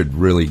 we should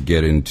really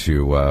get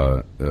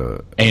into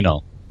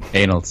Anal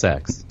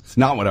sex. It's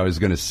not what I was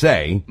going to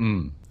say.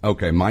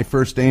 Okay, my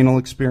first anal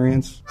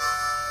experience.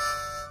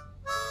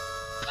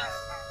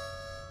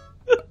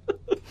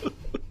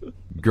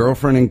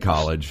 Girlfriend in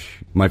college.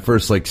 My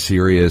first,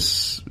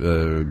 serious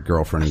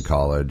girlfriend in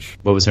college.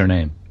 What was her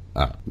name?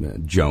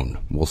 Joan,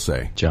 we'll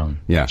say. Joan.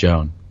 Yeah.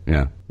 Joan.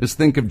 Yeah. Just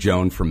think of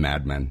Joan from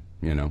Mad Men,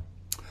 you know.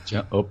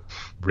 Oh,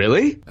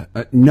 really?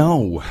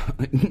 No.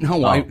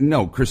 Oh.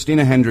 No,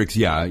 Christina Hendricks,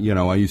 yeah. You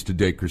know, I used to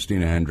date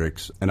Christina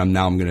Hendricks, and I'm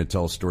going to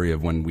tell a story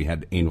of when we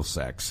had anal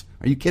sex.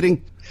 Are you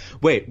kidding?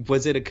 Wait,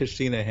 was it a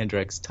Christina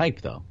Hendricks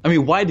type, though? I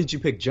mean, why did you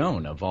pick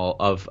Joan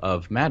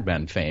of Mad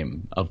Men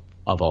fame, of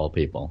all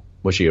people?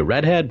 Was she a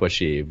redhead? Was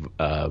she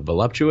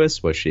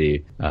voluptuous? Was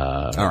she...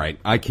 All right,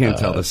 I can't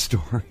tell the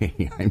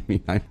story. I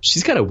mean...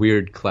 She's got a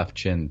weird cleft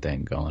chin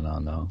thing going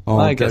on, though. Oh,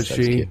 well, does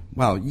she? Cute.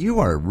 Wow, you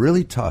are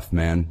really tough,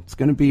 man. It's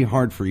going to be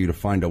hard for you to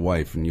find a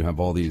wife, and you have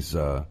all these...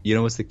 You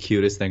know what's the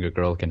cutest thing a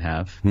girl can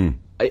have?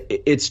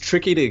 It's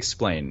tricky to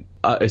explain,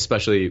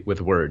 especially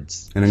with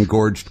words. An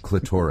engorged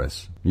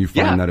clitoris. You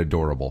find that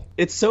adorable.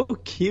 It's so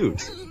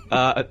cute.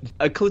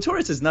 A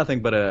clitoris is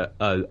nothing but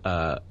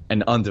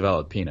an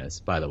undeveloped penis,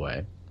 by the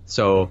way.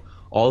 So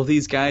all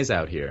these guys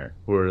out here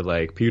who are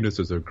like,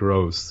 penises are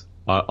gross.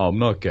 I'm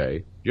not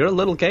gay. You're a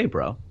little gay,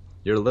 bro.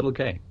 You're a little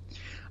gay.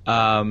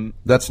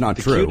 That's not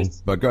true,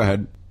 but go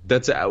ahead.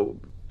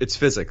 It's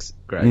physics,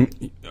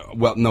 Greg.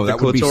 Well, no,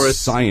 that would be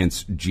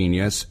science,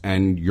 genius,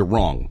 and you're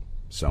wrong.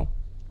 So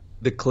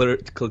the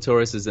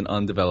clitoris is an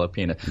undeveloped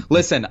penis.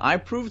 Listen, I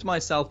proved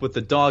myself with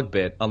the dog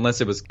bit, unless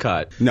it was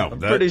cut. No, I'm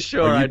pretty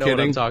sure I know what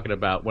I'm talking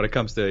about when it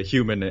comes to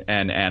human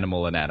and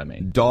animal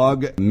anatomy.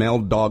 Male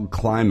dog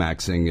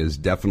climaxing is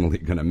definitely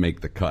going to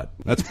make the cut.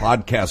 That's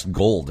podcast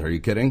gold. Are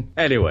you kidding?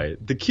 Anyway,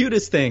 the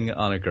cutest thing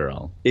on a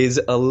girl is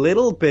a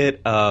little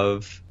bit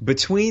of,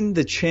 between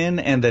the chin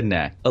and the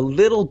neck, a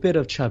little bit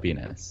of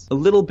chubbiness, a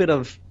little bit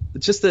of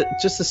just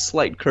a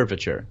slight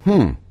curvature.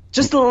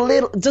 Just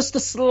the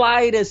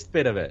slightest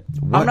bit of it.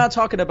 What? I'm not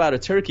talking about a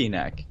turkey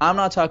neck. I'm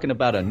not talking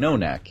about a no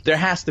neck. There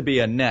has to be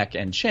a neck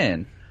and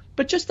chin,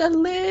 but just a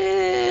little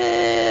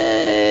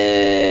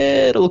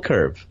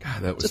curve.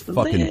 God, that was just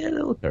fucking a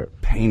little curve.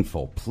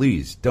 Painful.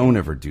 Please, don't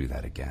ever do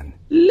that again.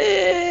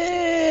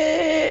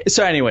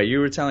 So anyway,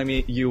 you were telling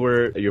me you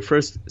were your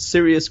first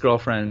serious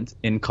girlfriend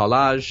in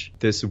college.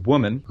 This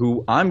woman,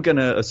 who I'm going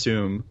to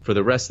assume for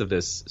the rest of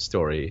this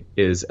story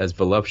is as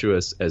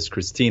voluptuous as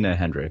Christina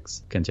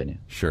Hendricks. Continue.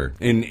 Sure.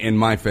 In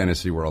my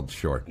fantasy world,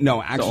 sure.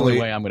 No, actually... It's the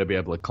only way I'm going to be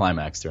able to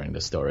climax during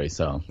this story,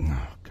 so...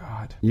 Oh,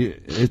 God.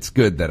 It's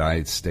good that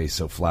I stay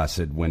so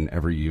flaccid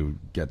whenever you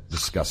get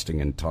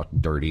disgusting and talk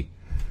dirty.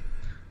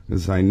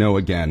 Because I know,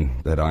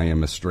 again, that I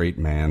am a straight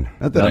man.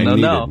 Not that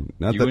No.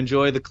 You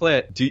enjoy the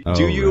clit. Do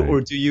you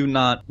or do you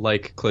not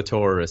like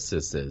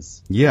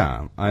clitorises?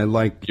 Yeah, I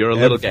like... You're a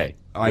little gay.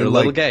 You're a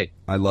little gay.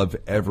 I love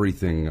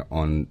everything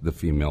on the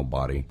female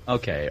body.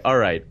 Okay, all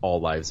right,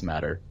 all lives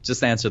matter.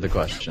 Just answer the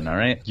question, all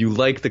right? You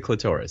like the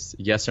clitoris,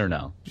 yes or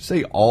no? Did you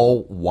say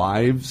all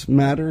wives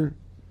matter?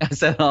 I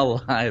said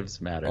all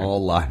lives matter.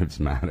 All lives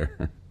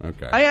matter.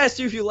 Okay. I asked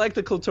you if you like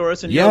the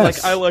clitoris, and you're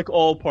like, I like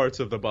all parts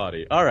of the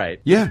body. All right.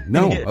 Yeah,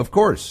 no, of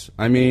course.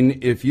 I mean,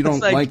 if you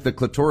don't like the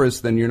clitoris,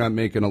 then you're not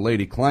making a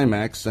lady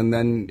climax, and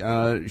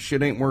then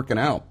shit ain't working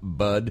out,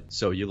 bud.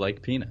 So you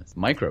like penis.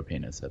 Micro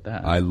penis at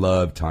that. I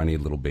love tiny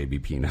little baby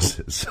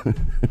penises.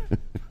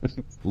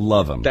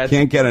 Love them.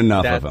 Can't get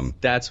enough of them.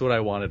 That's what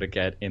I wanted to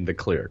get in the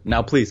clear.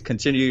 Now, please,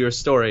 continue your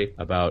story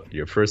about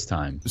your first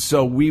time.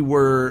 So we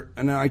were,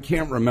 and I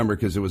can't remember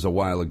because it was a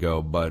while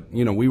ago, but,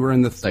 you know, we were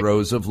in the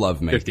throes of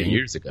lovemaking. 15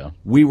 years ago.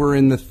 We were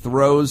in the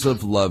throes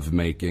of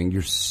lovemaking.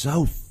 You're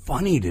so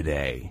funny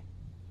today.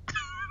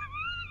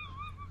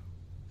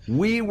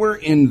 We were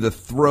in the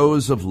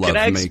throes of love. Can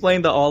I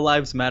explain the all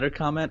lives matter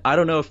comment? I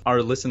don't know if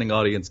our listening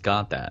audience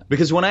got that.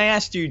 Because when I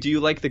asked you, do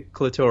you like the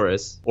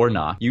clitoris or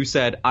not? You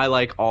said, I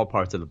like all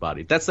parts of the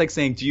body. That's like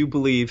saying, do you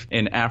believe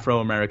in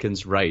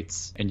Afro-Americans'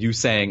 rights? And you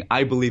saying,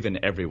 I believe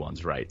in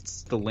everyone's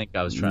rights. The link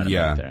I was trying to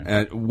make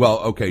there. Well,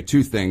 okay,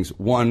 two things.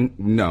 One,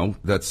 no,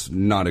 that's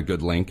not a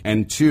good link.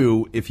 And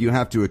two, if you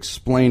have to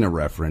explain a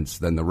reference,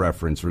 then the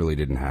reference really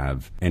didn't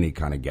have any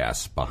kind of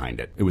gas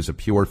behind it. It was a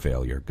pure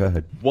failure. Go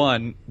ahead.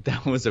 One,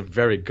 that was a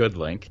very good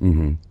link.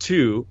 Mm-hmm.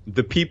 Two,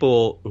 the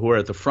people who are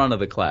at the front of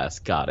the class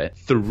got it.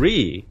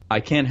 Three, I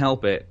can't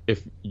help it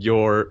if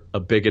you're a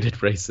bigoted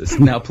racist.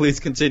 Now, please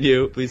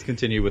continue. Please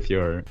continue with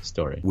your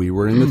story. We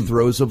were in the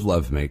throes of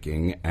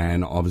lovemaking,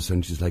 and all of a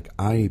sudden she's like,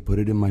 I put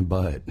it in my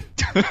butt.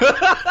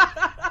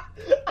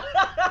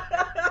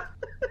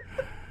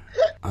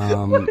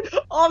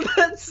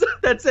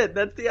 That's it.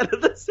 That's the end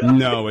of the story.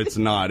 No, it's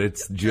not.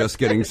 It's just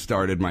getting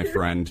started, my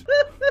friend.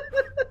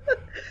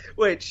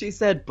 Wait, she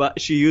said but.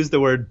 She used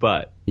the word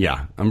but.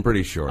 Yeah, I'm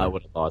pretty sure. I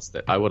would have lost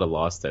it. I would have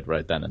lost it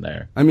right then and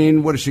there. I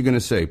mean, what is she going to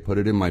say? Put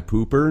it in my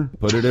pooper?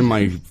 Put it in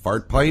my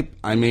fart pipe?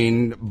 I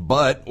mean,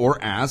 butt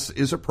or ass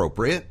is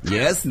appropriate.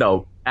 Yes?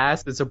 No.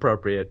 Ass is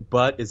appropriate.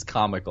 Butt is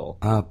comical.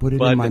 Put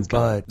it in my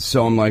butt.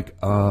 So I'm like,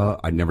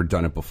 I'd never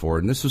done it before.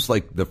 And this was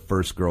like the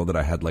first girl that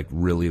I had like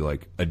really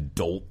like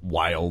adult,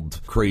 wild,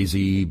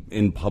 crazy,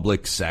 in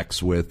public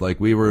sex with.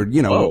 Like we were,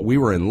 we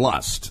were in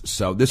lust.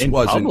 So this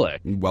wasn't,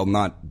 public? Well,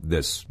 not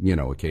this,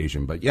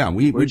 occasion, but yeah,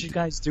 Where'd you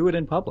guys do it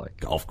in public?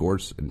 Golf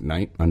course at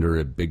night under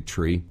a big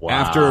tree. Wow.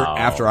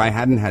 After I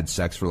hadn't had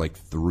sex for like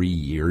 3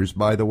 years,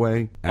 by the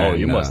way. And,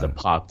 you must have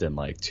popped in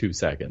like 2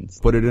 seconds.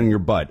 Put it in your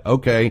butt.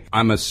 Okay.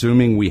 I'm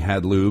assuming we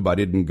had lube. I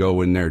didn't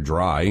go in there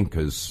dry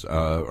because,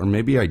 or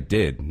maybe I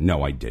did.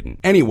 No, I didn't.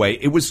 Anyway,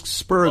 it was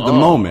spur of the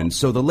moment,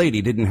 so the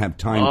lady didn't have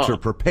time to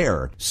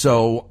prepare.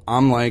 So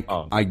I'm like,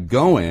 I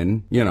go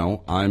in,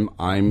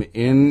 I'm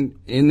in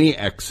the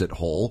exit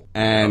hole,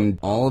 and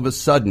all of a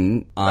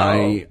sudden,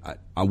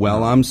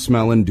 I'm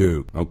smelling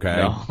Duke,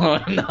 okay?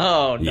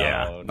 No.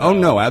 Yeah. Oh,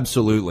 no,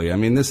 absolutely. I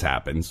mean, this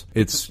happens.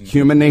 It's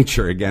human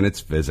nature. Again, it's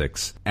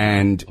physics.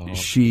 And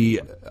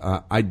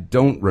I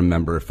don't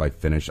remember if I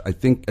finished. I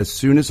think as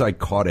soon as I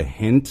caught a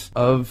hint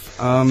of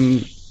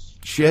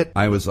shit,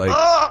 I was like,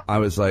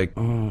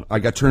 I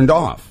got turned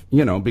off,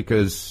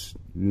 because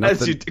nothing.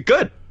 As you do.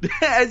 Good.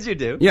 As you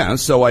do. Yeah,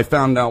 so I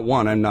found out,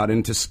 one, I'm not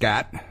into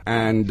scat,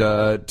 and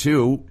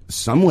two,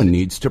 someone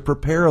needs to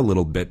prepare a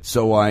little bit.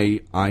 So I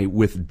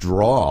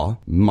withdraw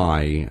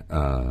my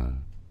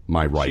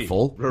my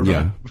rifle.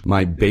 Yeah,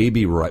 my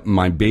baby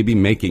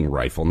making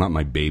rifle, not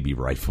my baby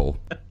rifle.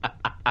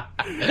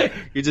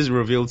 You just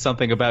revealed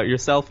something about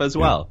yourself as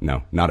well.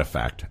 No, not a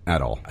fact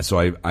at all. So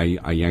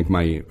I yanked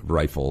my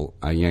rifle.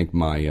 I yanked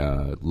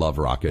my love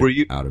rocket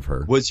out of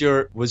her. Was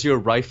your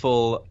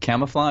rifle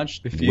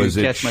camouflaged? Was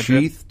it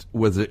sheathed?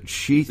 Was it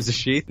sheathed? Was it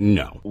sheathed?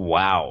 No.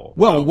 Wow.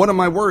 Well, what am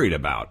I worried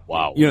about?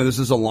 Wow. This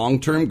is a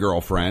long-term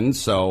girlfriend,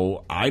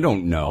 so I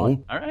don't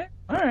know. All right.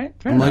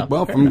 Fair I'm enough. like,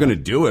 well, if I'm going to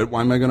do it,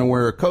 why am I going to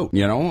wear a coat?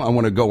 I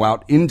want to go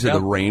out into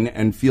the rain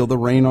and feel the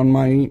rain on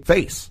my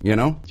face,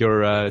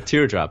 Your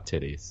teardrop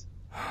titties.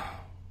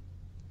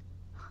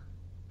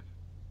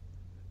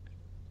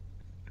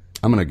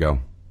 I'm going to go.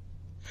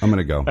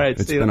 All right,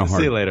 see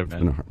you later,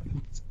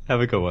 man.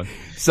 Have a good one.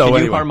 So Can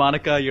anyway. you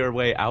harmonica your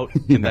way out?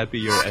 Can that be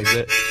your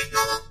exit?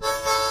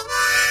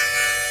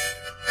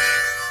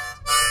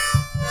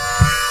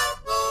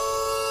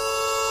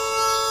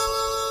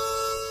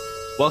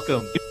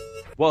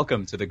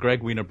 Welcome to the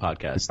Greg Wiener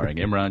Podcast, starring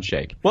Imran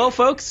Sheikh. Well,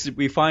 folks,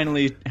 we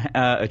finally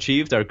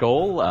achieved our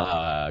goal.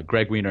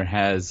 Greg Wiener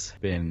has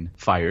been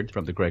fired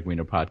from the Greg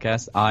Wiener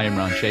Podcast. I,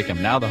 Imran Sheikh,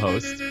 am now the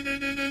host.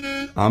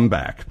 I'm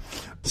back.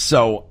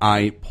 So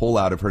I pull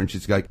out of her, and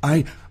she's like,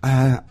 I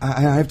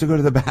have to go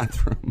to the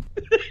bathroom.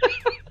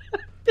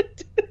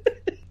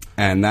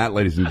 And that,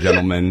 ladies and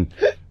gentlemen,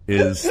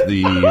 is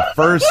the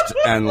first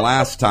and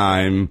last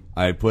time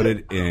I put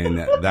it in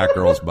that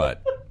girl's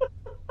butt.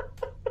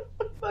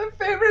 My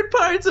favorite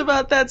parts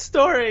about that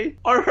story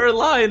are her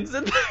lines.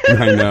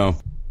 I know.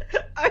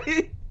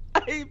 I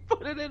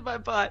put it in my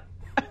butt.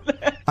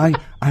 I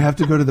have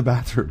to go to the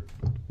bathroom.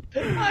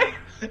 I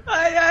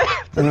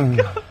have to go to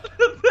the bathroom.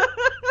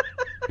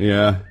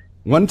 Yeah.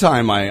 One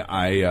time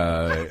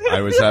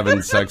I was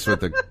having sex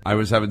with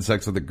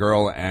a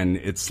girl, and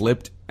it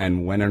slipped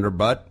and went in her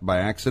butt by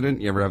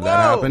accident. You ever have that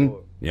happen?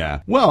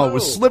 Yeah. Well, it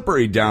was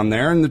slippery down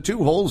there, and the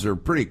two holes are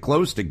pretty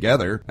close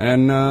together,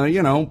 and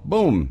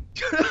boom.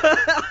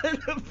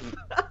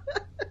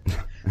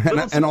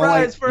 and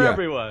surprise for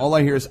everyone. All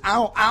I hear is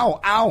ow, ow,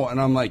 ow, and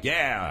I'm like,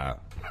 yeah.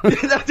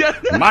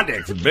 My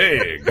dick's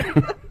big.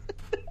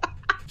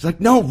 She's like,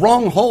 no,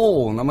 wrong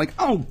hole, and I'm like,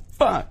 oh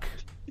fuck.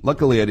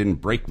 Luckily, I didn't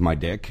break my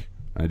dick.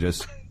 I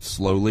just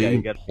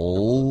slowly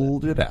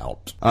pulled it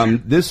out.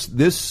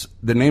 The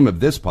name of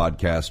this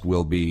podcast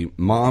will be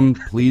 "Mom,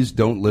 Please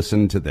Don't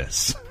Listen to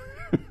This."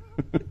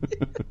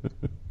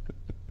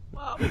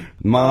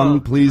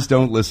 Mom, please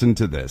don't listen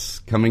to this.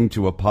 Coming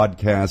to a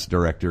podcast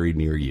directory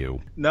near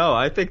you. No,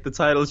 I think the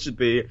title should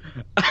be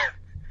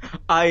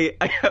I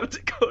have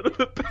to go to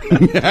the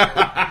bathroom.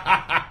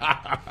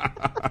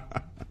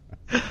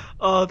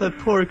 Oh, that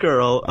poor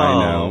girl. I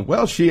know.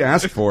 Well, she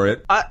asked for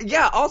it.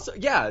 Yeah, also,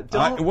 yeah.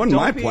 It wasn't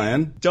my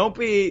plan. Don't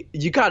be,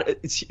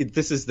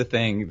 this is the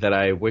thing that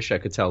I wish I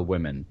could tell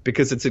women,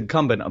 because it's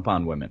incumbent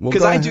upon women.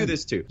 Because I do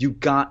this too. You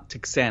got to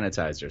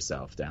sanitize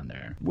yourself down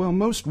there. Well,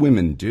 most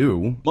women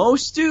do.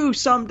 Most do,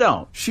 some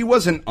don't. She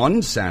wasn't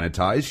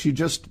unsanitized. She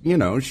just,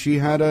 she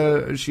had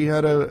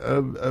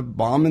a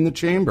bomb in the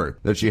chamber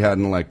that she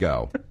hadn't let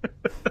go.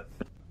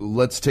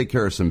 Let's take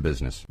care of some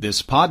business.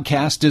 This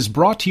podcast is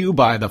brought to you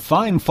by the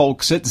fine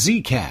folks at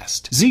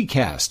Zcast.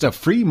 Zcast, a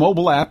free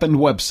mobile app and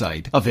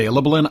website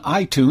available in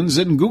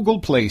iTunes and Google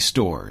Play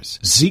stores.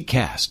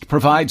 Zcast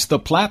provides the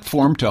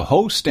platform to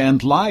host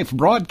and live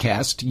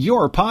broadcast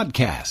your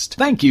podcast.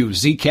 Thank you,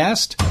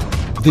 Zcast.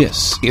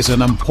 This is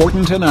an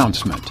important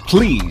announcement.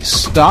 Please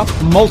stop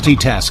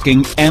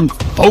multitasking and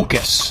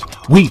focus.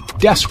 We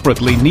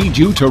desperately need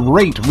you to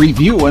rate,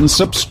 review, and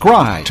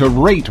subscribe. To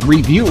rate,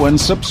 review, and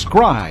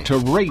subscribe. To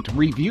rate,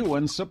 review,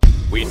 and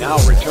subscribe. We now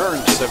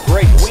return to the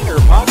Great Wiener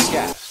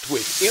Podcast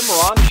with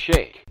Imran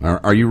Sheikh.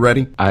 Are you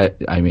ready? I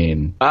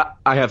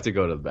have to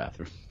go to the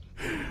bathroom.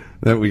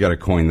 We got to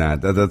coin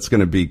that. That's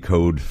going to be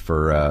code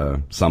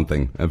for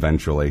something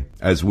eventually,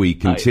 as we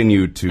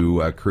continue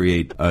to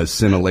create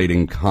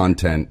scintillating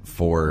content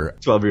for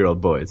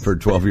 12-year-old boys. For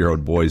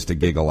 12-year-old boys to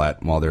giggle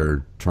at while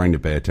they're trying to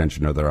pay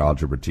attention to their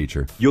algebra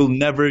teacher. You'll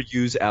never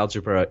use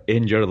algebra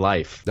in your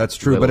life. That's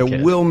true, but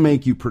it will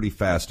make you pretty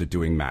fast at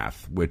doing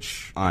math,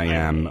 which I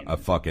am a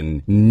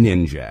fucking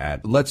ninja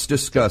at. Let's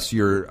discuss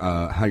your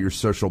how your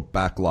social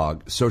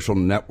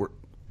network.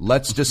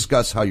 Let's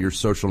discuss how your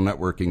social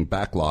networking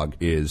backlog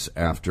is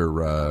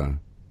after.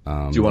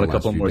 Do you want a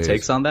couple more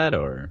takes on that,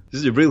 or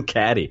this is a real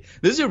catty?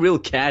 This is a real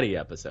catty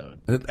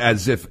episode.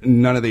 As if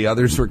none of the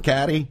others were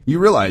catty. You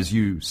realize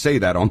you say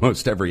that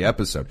almost every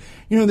episode.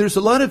 There's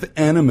a lot of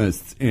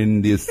animus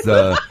in this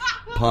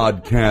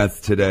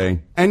podcast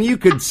today, and you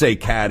could say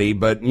catty,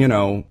 but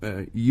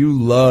you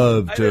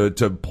love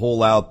to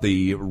pull out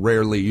the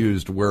rarely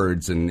used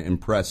words and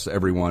impress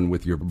everyone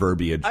with your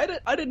verbiage.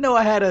 I didn't know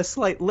I had a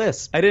slight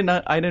lisp. I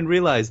didn't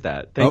realize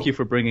that. Thank you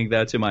for bringing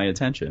that to my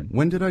attention.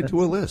 When did I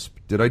do a lisp?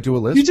 Did I do a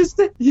lisp? You just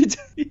did. You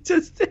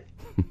just did.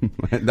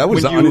 That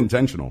was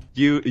unintentional.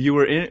 You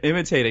were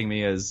imitating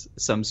me as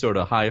some sort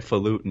of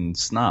highfalutin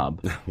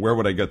snob. Where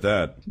would I get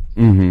that?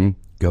 Mm-hmm.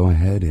 Go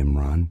ahead,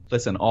 Imran.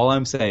 Listen, all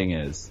I'm saying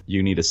is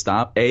you need to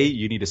stop. A,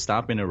 you need to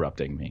stop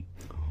interrupting me.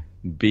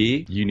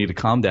 B, you need to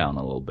calm down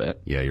a little bit.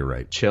 Yeah, you're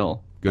right.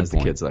 Chill, Good as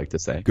point. the kids like to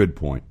say. Good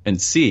point.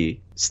 And C,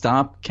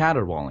 stop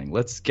caterwauling.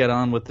 Let's get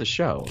on with the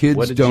show.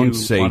 Kids don't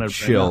say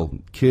chill.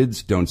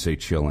 Kids don't say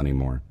chill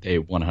anymore. They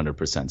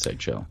 100% say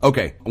chill.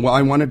 Okay, well,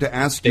 I wanted to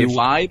ask you. They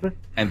vibe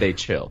and they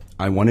chill.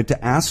 I wanted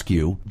to ask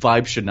you.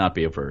 Vibe should not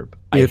be a verb.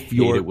 I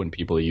hate it when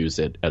people use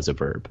it as a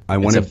verb.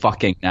 It's a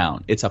fucking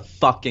noun. It's a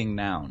fucking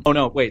noun. Oh,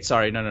 no, wait,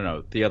 sorry.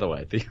 No. The other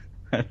way.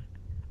 I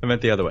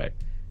meant the other way.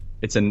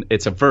 It's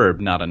a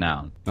verb, not a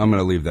noun. I'm going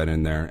to leave that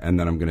in there, and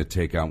then I'm going to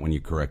take out when you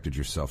corrected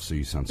yourself so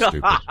you sound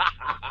stupid.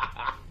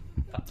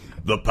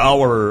 The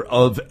power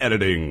of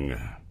editing.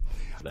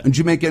 Did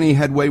you make any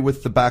headway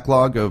with the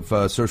backlog of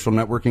social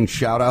networking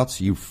shout-outs,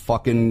 you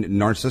fucking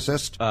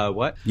narcissist?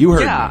 What? You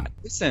heard me.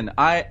 Listen,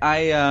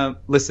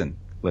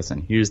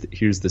 Listen, here's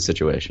the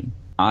situation.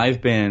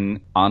 I've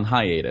been on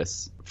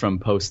hiatus from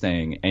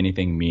posting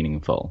anything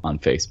meaningful on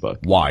Facebook.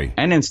 Why?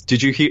 And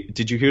did you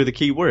hear the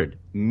key word?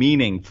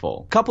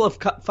 Meaningful. Couple of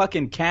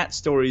fucking cat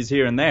stories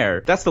here and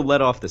there. That's to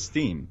let off the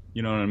steam.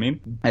 You know what I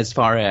mean? As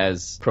far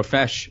as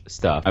profesh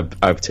stuff,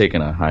 I've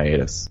taken a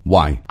hiatus.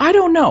 Why? I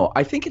don't know.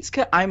 I think it's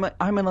I'm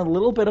in a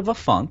little bit of a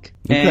funk.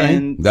 Okay,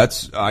 and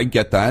I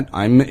get that.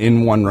 I'm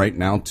in one right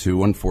now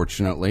too,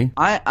 unfortunately.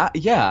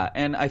 Yeah,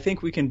 and I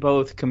think we can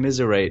both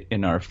commiserate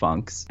in our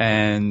funks,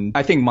 and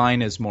I think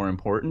mine is more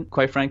important,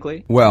 quite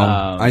frankly.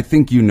 Well, I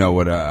think you know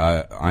what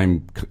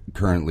I'm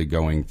currently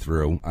going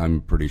through.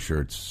 I'm pretty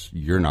sure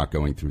you're not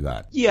going through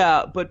that.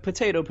 Yeah, but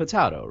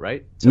potato,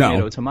 right?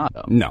 Tomato,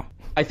 tomato. No.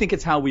 I think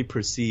it's how we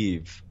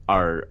perceive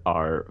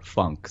our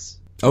funks.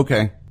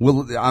 Okay.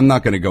 Well, I'm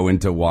not going to go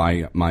into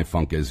why my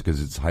funk is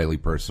because it's highly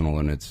personal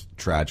and it's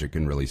tragic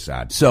and really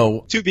sad.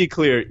 So, to be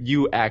clear,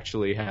 you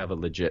actually have a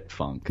legit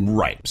funk.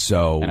 Right.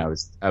 So, and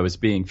I was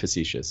being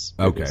facetious.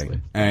 Previously.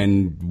 Okay.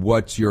 And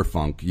what's your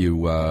funk?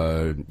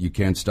 You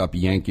can't stop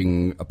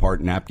yanking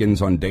apart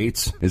napkins on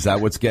dates? Is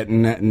that what's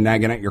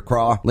nagging at your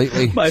craw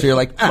lately? So you're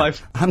like,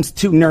 I'm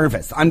too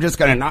nervous. I'm just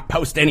going to not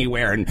post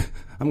anywhere and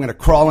I'm going to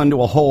crawl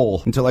into a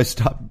hole until I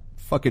stop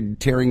fucking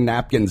tearing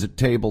napkins at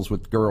tables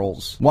with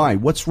girls. Why?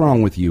 What's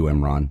wrong with you,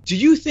 Imran? Do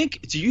you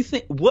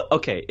think what?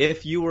 Okay,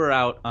 if you were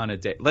out on a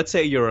date, let's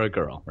say you're a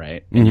girl,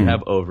 right? And you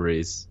have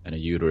ovaries and a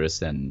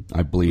uterus, and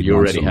I bleed. You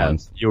already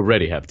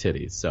have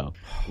titties. So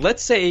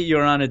let's say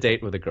you're on a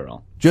date with a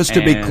girl. Just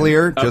to be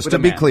clear,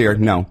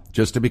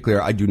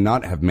 I do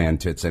not have man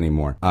tits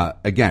anymore.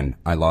 Again,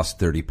 I lost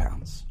 30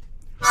 pounds.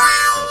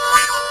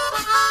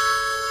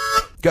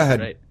 Go ahead.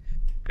 Great.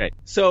 Great.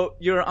 So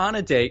you're on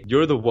a date.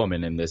 You're the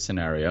woman in this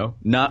scenario.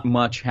 Not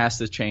much has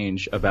to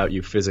change about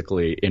you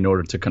physically in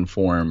order to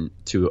conform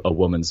to a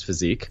woman's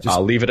physique.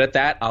 I'll leave it at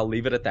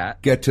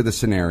that. Get to the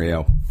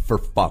scenario, for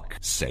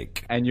fuck's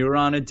sake. And you're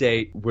on a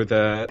date with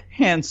a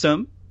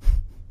handsome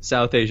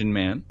South Asian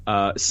man.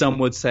 Some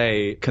would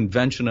say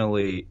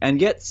conventionally, and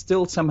yet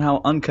still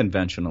somehow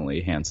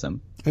unconventionally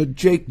handsome.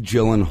 Jake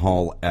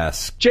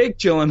Gyllenhaal-esque.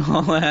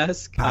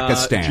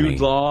 Pakistani.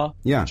 Jude Law.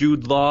 Yeah.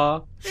 Jude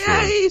Law. Sure.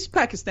 Yeah, he's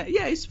Pakistan.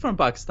 Yeah, he's from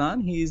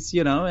Pakistan. He's,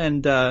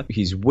 and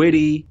he's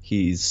witty.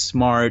 He's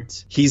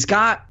smart. He's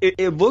got,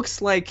 it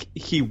looks like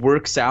he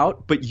works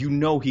out, but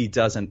he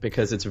doesn't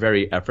because it's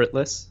very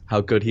effortless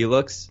how good he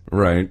looks.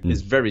 Right.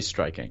 Is very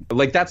striking.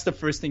 Like, that's the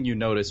first thing you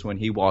notice when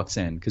he walks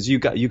in, because you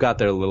got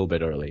there a little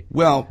bit early.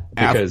 Well,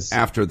 because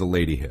after the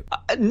lady hit.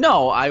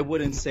 No, I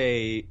wouldn't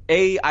say,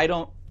 I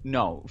don't.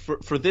 No,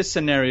 for this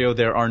scenario,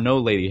 there are no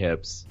lady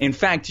hips. In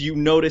fact, you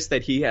notice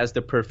that he has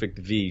the perfect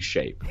V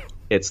shape.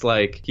 It's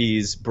like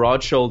he's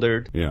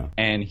broad-shouldered,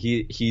 and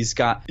he's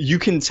got. You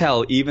can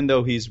tell, even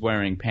though he's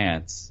wearing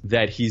pants,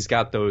 that he's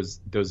got those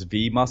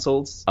V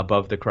muscles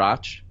above the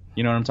crotch.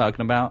 You know what I'm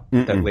talking about?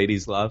 That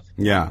ladies love.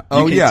 Yeah.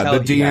 Oh, yeah. The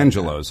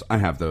D'Angelos. I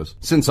have those.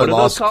 Since I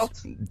lost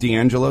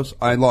D'Angelos,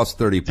 I lost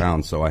 30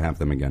 pounds, so I have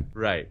them again.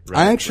 Right.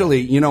 I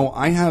actually,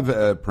 I have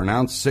a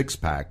pronounced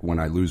six-pack when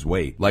I lose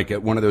weight, like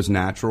at one of those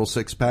natural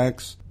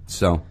six-packs.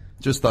 So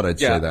just thought I'd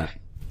say that.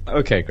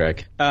 Okay,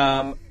 Greg.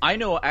 I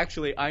know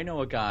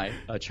a guy,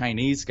 a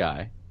Chinese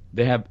guy.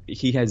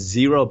 He has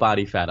zero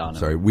body fat on him.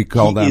 Sorry, we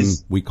call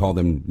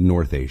them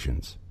North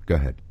Asians. Go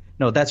ahead.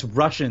 No, that's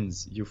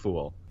Russians, you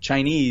fool.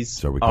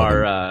 Chinese we call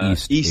are them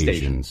East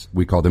Asians.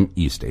 We call them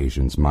East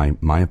Asians.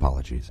 My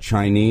apologies.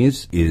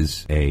 Chinese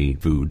is a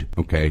food.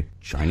 Okay,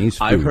 Chinese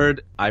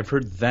food. I've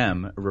heard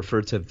them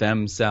refer to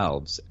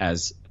themselves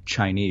as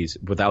Chinese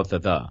without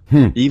the.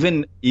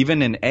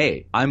 Even an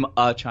A. I'm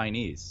a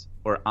Chinese,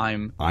 or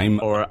I'm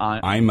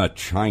a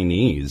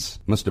Chinese.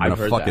 Must have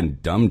been a fucking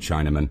dumb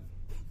Chinaman.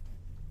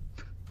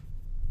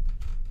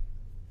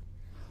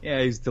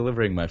 Yeah, he's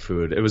delivering my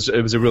food. It was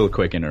a real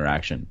quick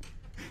interaction.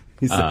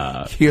 He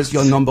said, "Here's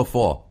your number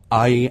 4.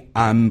 I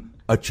am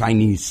a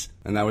Chinese,"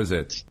 and that was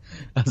it.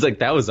 I was like,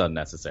 that was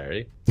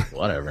unnecessary.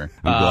 Whatever.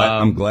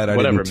 I'm glad I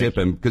didn't tip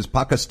him, because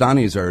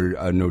Pakistanis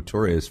are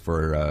notorious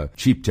for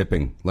cheap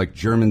tipping, like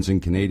Germans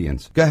and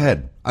Canadians. Go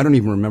ahead. I don't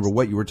even remember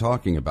what you were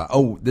talking about.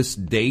 Oh, this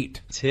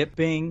date.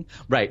 Tipping.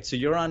 Right. So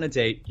you're on a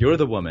date. You're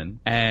the woman.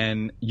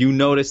 And you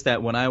notice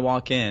that when I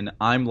walk in,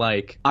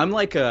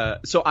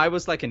 so I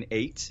was like an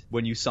 8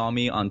 when you saw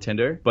me on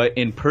Tinder. But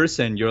in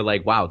person, you're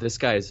like, wow, this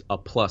guy's a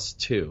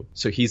 +2.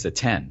 So he's a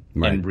 10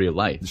 in real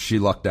life. She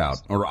lucked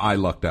out, or I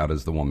lucked out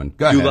as the woman.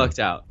 Go ahead. You lucked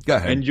out. Go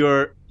ahead. And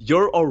you're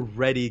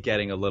already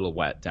getting a little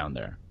wet down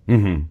there.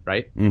 Mm-hmm.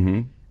 Right?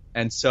 Mm-hmm.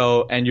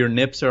 And your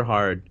nips are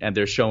hard, and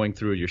they're showing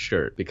through your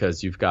shirt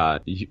because you've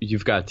got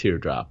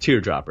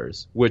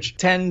teardroppers, which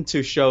tend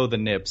to show the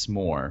nips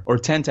more, or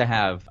tend to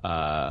have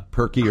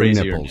perkier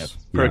nipples.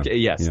 Thank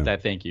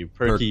you.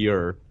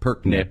 Perkier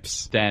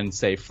nips than,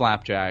 say,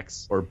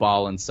 flapjacks or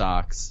ball and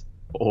socks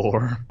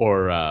or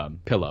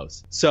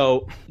pillows.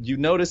 So you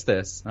notice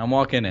this. I'm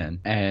walking in,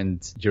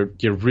 and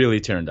you're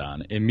really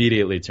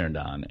immediately turned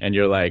on, and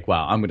you're like,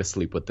 wow, I'm gonna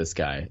sleep with this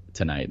guy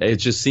tonight. It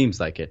just seems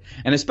like it,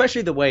 and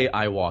especially the way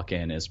I walk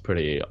in is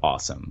pretty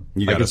awesome.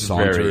 You got a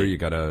saunter. You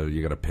got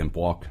a pimp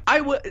walk.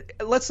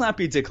 Let's not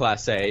be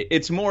declassé.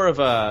 It's more of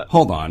a.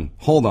 Hold on.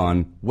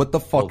 What the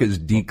fuck is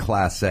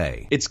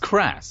declassé? It's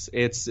crass.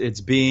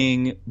 It's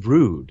being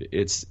rude.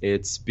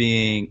 It's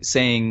being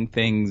saying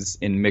things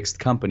in mixed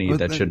company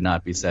that should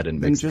not be said in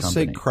mixed company. Then just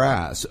say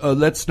crass.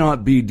 Let's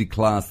not be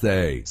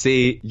declassé.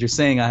 See, you're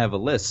saying I have a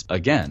lisp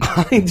again.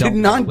 I did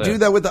not do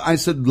that I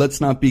said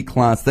let's not be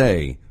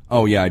classé.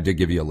 Oh yeah, I did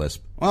give you a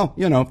lisp. Well,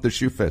 if the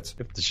shoe fits.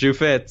 If the shoe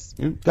fits.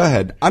 Go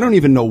ahead. I don't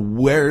even know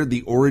where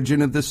the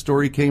origin of this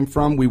story came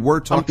from. We were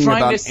talking about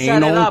anal. I'm trying to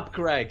set it up,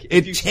 Greg.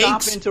 If you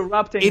stop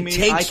interrupting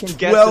me, I can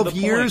get to the point. It takes 12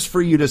 years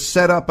for you to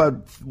set up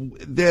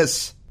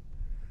this.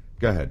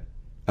 Go ahead.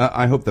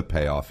 I hope the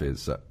payoff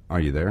is... are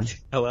you there?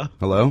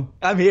 Hello?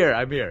 I'm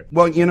here.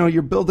 Well,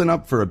 you're building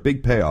up for a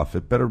big payoff.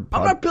 It better...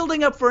 I'm not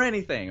building up for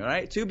anything, all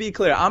right? To be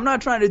clear, I'm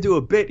not trying to do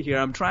a bit here.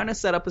 I'm trying to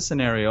set up a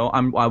scenario.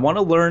 I want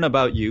to learn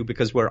about you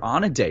because we're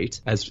on a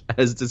date, as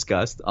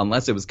discussed,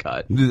 unless it was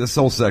cut. This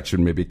whole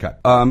section may be cut.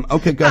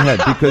 Okay, go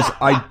ahead, because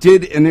I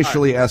did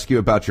initially ask you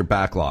about your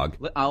backlog.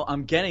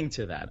 I'm getting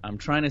to that. I'm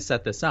trying to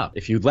set this up,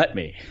 if you'd let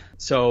me.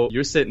 So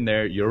you're sitting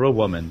there, you're a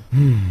woman,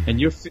 and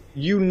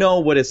you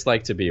know what it's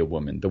like to be a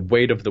woman. The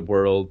weight of the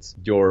world,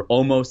 your You're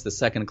almost a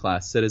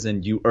second-class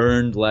citizen. You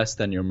earned less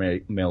than your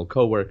male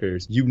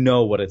coworkers. You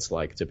know what it's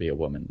like to be a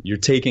woman. You're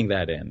taking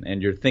that in,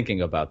 and you're thinking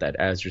about that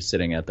as you're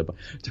sitting at the bar.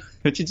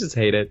 Don't you just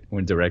hate it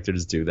when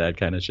directors do that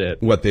kind of shit?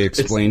 What, they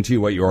explain to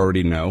you what you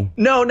already know?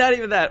 No, not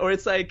even that. Or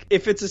it's like,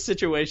 if it's a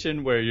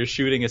situation where you're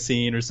shooting a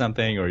scene or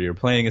something, or you're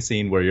playing a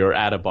scene where you're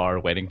at a bar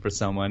waiting for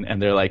someone,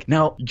 and they're like,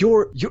 now,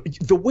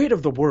 the weight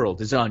of the world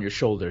is on your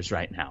shoulders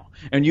right now,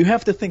 and you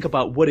have to think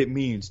about what it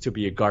means to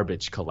be a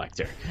garbage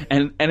collector.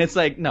 And it's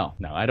like, no,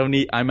 I don't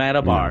need, I'm at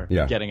a bar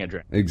getting a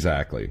drink.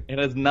 Exactly. It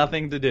has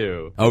nothing to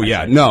do. Oh,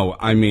 yeah. No,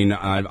 I mean,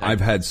 I've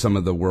had some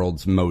of the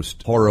world's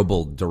most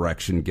horrible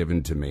direction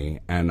given to me,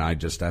 and I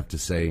just have to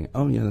say,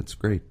 oh, yeah, that's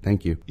great.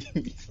 Thank you.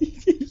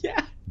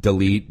 Yeah.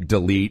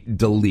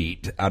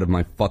 Delete out of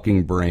my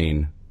fucking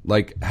brain.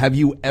 Like, have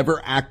you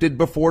ever acted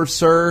before,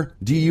 sir?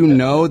 Do you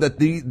know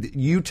that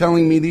you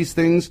telling me these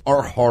things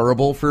are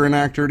horrible for an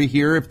actor to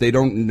hear if they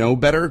don't know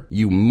better?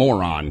 You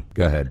moron.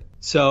 Go ahead.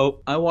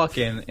 So I walk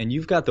in, and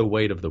you've got the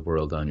weight of the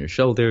world on your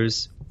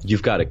shoulders.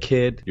 You've got a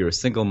kid, you're a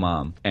single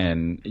mom,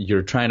 and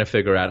you're trying to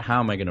figure out, how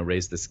am I going to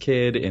raise this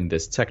kid in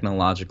this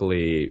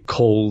technologically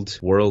cold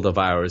world of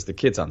ours? The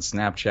kid's on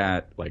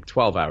Snapchat like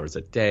 12 hours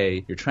a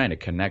day. You're trying to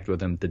connect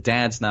with him. The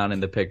dad's not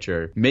in the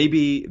picture.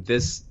 Maybe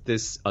this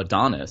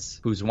Adonis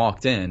who's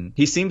walked in,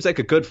 he seems like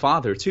a good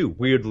father too,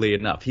 weirdly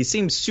enough. He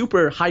seems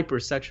super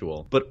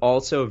hypersexual, but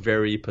also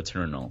very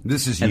paternal.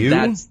 This is and you?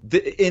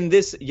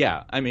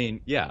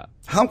 Yeah.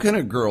 How can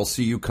a girl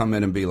see you come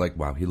in and be like,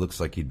 wow, he looks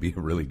like he'd be a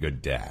really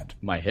good dad?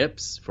 My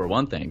hips, for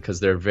one thing, because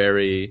they're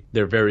very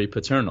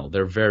paternal.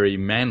 They're very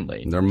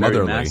manly. They're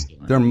motherly.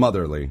 They're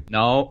motherly.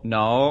 No.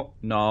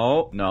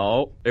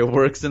 It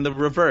works in the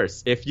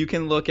reverse. If you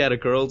can look at a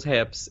girl's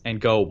hips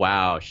and go,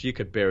 wow, she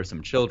could bear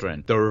some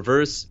children. The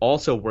reverse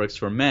also works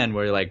for men,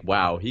 where you're like,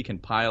 wow, he can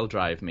pile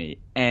drive me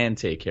and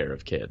take care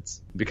of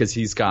kids, because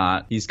he's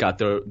got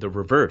the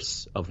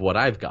reverse of what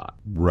I've got.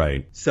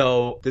 Right.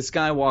 So this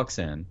guy walks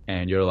in,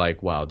 and you're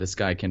like, wow, this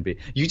guy can be.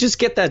 You just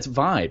get that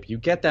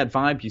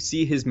vibe. You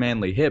see his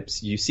manly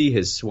hips. You see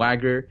his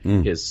swagger,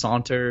 his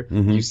saunter.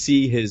 Mm-hmm. You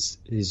see his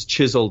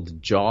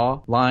chiseled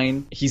jaw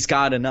line. He's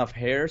got enough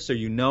hair, so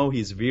you know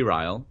he's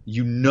virile.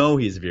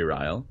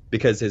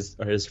 Because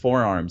his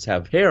forearms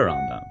have hair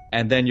on them.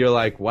 And then you're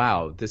like,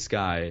 wow, this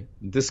guy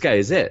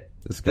is it.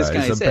 This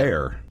guy is a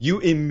bear. You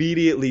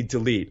immediately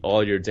delete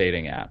all your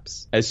dating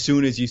apps as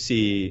soon as you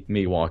see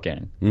me walk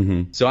in.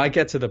 Mm-hmm. So I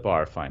get to the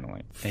bar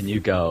finally, and you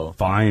go,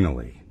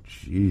 finally.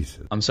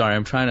 Jesus. I'm sorry,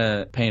 I'm trying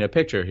to paint a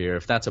picture here,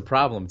 if that's a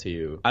problem to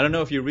you. I don't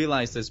know if you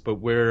realize this, but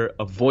we're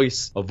a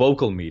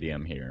vocal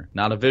medium here,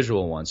 not a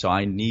visual one. So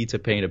I need to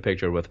paint a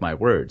picture with my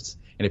words.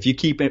 And if you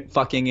keep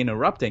fucking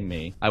interrupting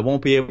me, I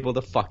won't be able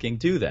to fucking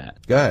do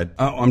that. Go ahead.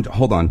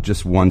 Hold on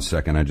just 1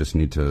 second. I just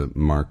need to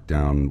mark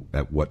down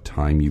at what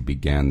time you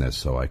began this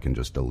so I can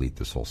just delete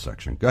this whole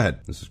section. Go ahead.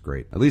 This is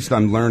great. At least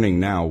I'm learning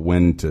now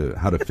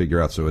how to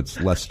figure out so it's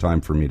less time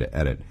for me to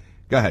edit.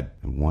 Go ahead.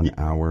 1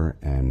 hour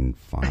and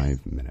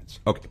 5 minutes.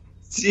 Okay.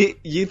 See,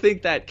 you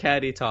think that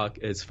catty talk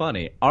is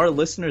funny. Our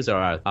listeners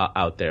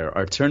out there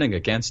are turning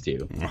against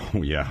you.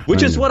 Oh, yeah.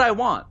 Which is what I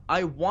want.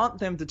 I want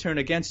them to turn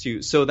against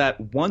you so that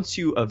once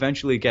you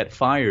eventually get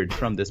fired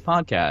from this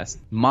podcast,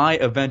 my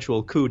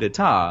eventual coup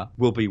d'etat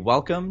will be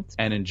welcomed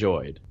and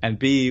enjoyed and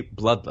be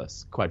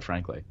bloodless, quite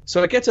frankly.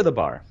 So I get to the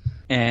bar,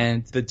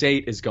 and the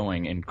date is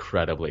going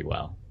incredibly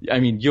well. I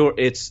mean,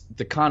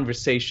 the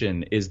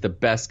conversation is the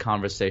best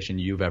conversation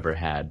you've ever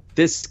had.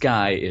 This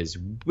guy is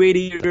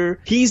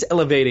wittier. He's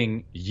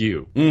elevating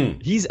you.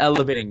 He's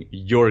elevating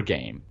your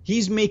game.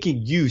 He's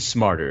making you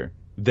smarter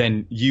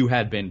than you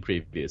had been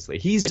previously.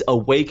 He's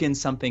awakened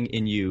something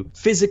in you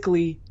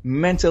physically,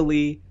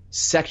 mentally,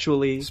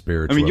 sexually.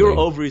 Spiritually. I mean, your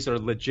ovaries are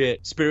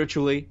legit.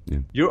 Spiritually,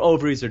 your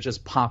ovaries are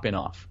just popping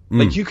off.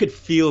 Like, you could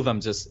feel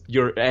them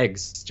your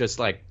eggs just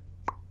like,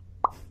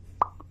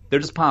 they're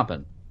just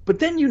popping. But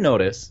then you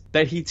notice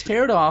that he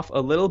teared off a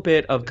little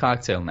bit of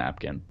cocktail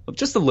napkin.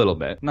 Just a little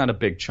bit. Not a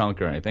big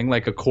chunk or anything.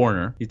 Like a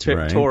corner. He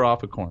tore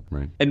off a corner.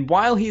 Right. And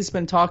while he's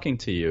been talking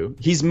to you,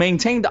 he's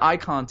maintained eye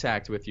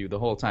contact with you the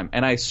whole time.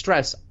 And I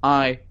stress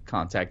eye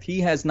contact.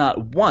 He has not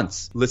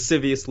once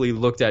lasciviously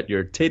looked at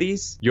your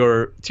titties,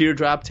 your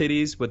teardrop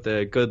titties with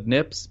the good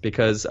nips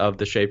because of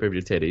the shape of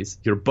your titties,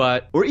 your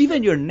butt, or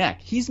even your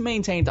neck. He's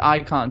maintained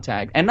eye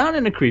contact, and not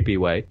in a creepy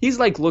way. He's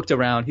like looked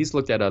around, he's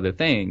looked at other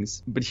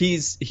things, but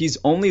he's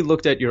only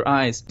looked at your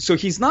eyes. So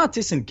he's not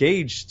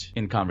disengaged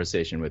in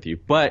conversation with you,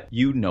 but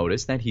you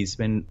notice that he's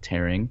been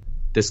tearing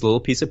this little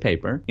piece of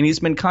paper, and he's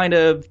been kind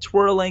of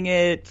twirling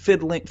it,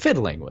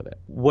 fiddling with it.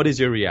 What is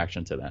your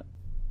reaction to that?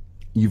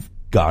 You've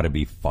got to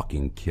be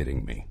fucking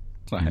kidding me.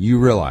 You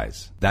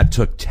realize that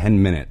took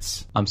 10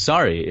 minutes. I'm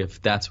sorry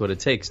if that's what it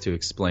takes to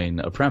explain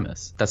a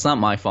premise. That's not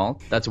my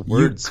fault. That's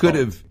Word's fault. You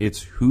could have.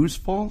 It's whose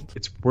fault?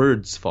 It's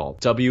Word's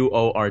fault.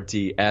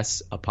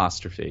 WORDS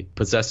apostrophe.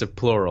 Possessive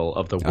plural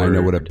of the word. I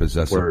know what a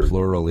possessive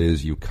plural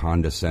is, you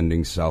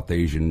condescending South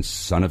Asian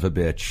son of a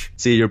bitch.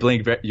 See, you're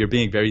being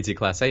very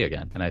déclassé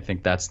again, and I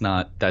think that's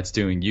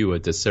doing you a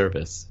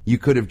disservice. You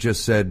could have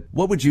just said,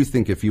 what would you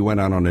think if you went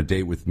out on a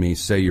date with me,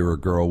 say you're a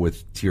girl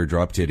with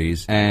teardrop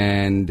titties,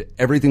 and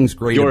everything's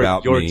great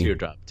about your me.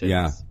 Teardrop titties.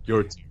 Yeah.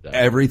 Your teardrop.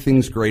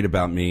 Everything's great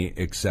about me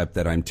except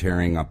that I'm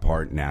tearing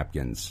apart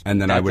napkins.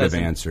 And then I would have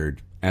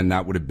answered, and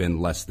that would have been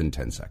less than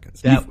 10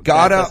 seconds. You've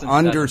got to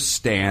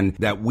understand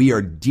that we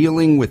are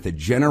dealing with a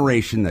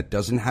generation that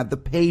doesn't have the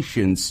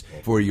patience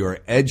for your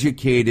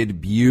educated,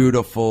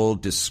 beautiful,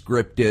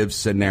 descriptive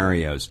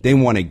scenarios. They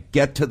want to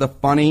get to the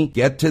funny,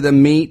 get to the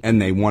meat,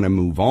 and they want to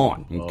move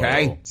on.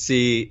 Okay? Oh.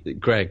 See,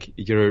 Greg,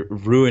 you're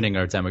ruining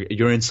our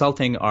You're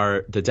insulting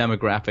the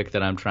demographic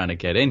that I'm trying to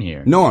get in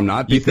here. No, I'm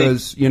not,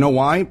 because you know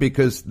why?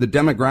 Because the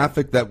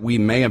demographic that we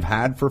may have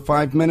had for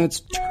 5 minutes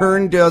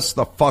turned us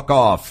the fuck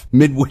off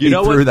midway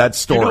through that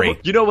story.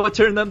 You know what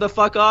turned them the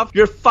fuck off?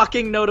 Your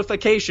fucking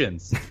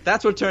notifications.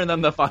 That's what turned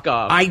them the fuck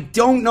off. I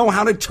don't know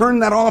how to turn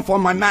that off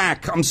on my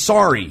Mac. I'm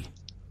sorry.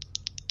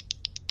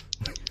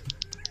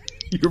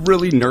 You're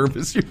really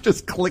nervous. You're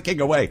just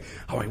clicking away.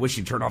 Oh, I wish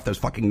you'd turn off those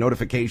fucking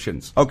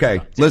notifications. Okay,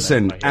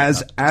 listen,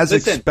 as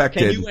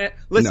expected.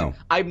 Listen, no.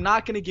 I'm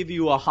not going to give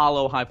you a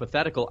hollow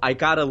hypothetical. I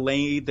got to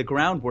lay the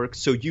groundwork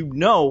so you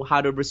know how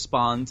to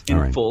respond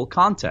in full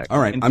context. All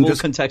right, in full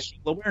contextual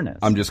awareness.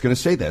 I'm just going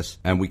to say this,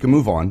 and we can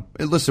move on.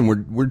 Listen,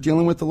 we're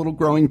dealing with a little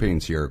growing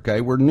pains here, okay?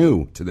 We're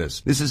new to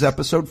this. This is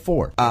episode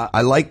 4.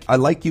 I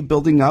like you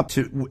building up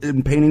to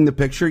and painting the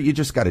picture. You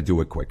just got to do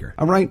it quicker.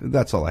 All right?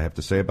 That's all I have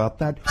to say about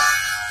that.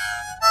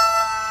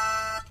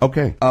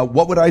 Okay.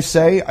 What would I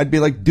say? I'd be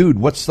like, dude,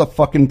 what's the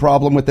fucking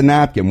problem with the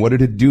napkin? What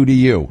did it do to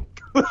you?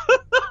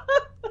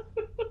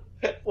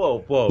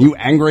 Whoa. You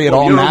angry at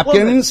all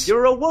napkins?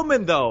 You're a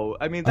woman, though.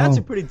 I mean, that's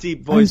a pretty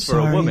deep voice for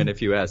a woman,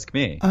 if you ask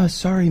me.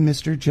 Sorry,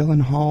 Mr.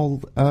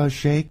 Gyllenhaal,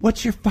 Shake.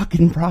 What's your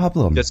fucking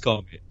problem? Just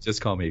call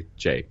me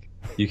Jake.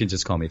 You can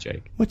just call me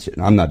Jake.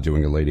 I'm not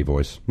doing a lady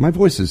voice. My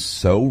voice is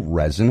so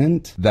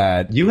resonant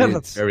that you have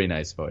a very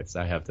nice voice,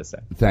 I have to say.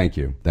 Thank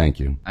you.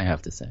 I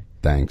have to say.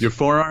 Thanks. Your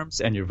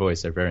forearms and your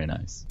voice are very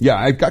nice. Yeah,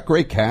 I've got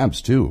great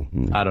calves too.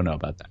 I don't know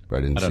about that.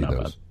 I didn't see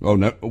those. Oh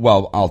no.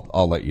 Well,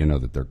 I'll let you know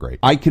that they're great.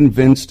 I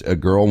convinced a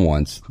girl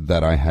once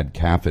that I had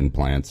calf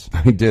implants.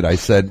 I did. I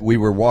said we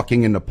were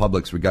walking into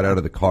Publix. We got out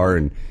of the car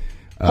and.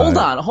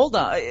 Hold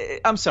on.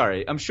 I'm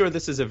sorry. I'm sure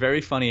this is a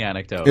very funny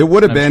anecdote. It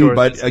would have been,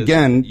 but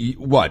again,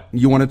 what?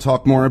 You want to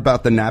talk more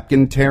about the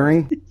napkin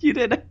tearing? You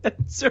didn't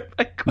answer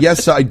my question.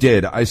 Yes, I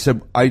did. I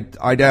said,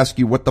 I'd ask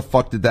you, what the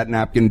fuck did that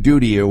napkin do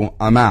to you?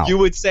 I'm out. You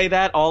would say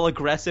that all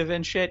aggressive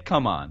and shit?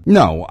 Come on.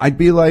 No, I'd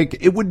be like,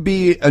 it would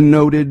be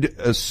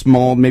a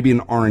small, maybe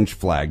an orange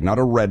flag, not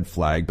a red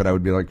flag, but I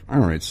would be like, all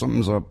right,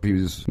 something's up.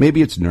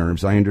 Maybe it's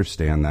nerves. I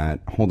understand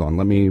that. Hold on,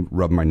 let me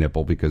rub my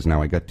nipple because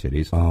now I got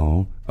titties.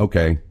 Oh,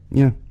 okay.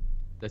 Yeah.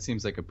 That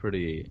seems like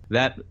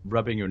that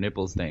rubbing your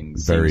nipples thing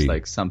seems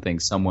like something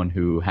someone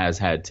who has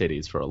had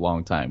titties for a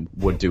long time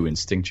would do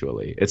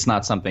instinctually. It's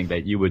not something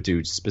that you would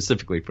do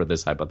specifically for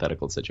this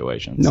hypothetical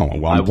situation. No,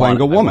 well, I'm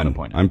playing a woman.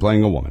 I'm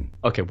playing a woman.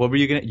 Okay, what were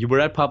you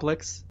were at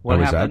Publix? What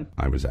happened?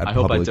 I was at Publix. I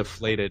hope I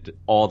deflated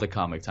all the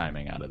comic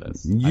timing out of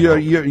this. Yeah,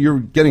 you're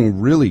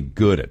getting really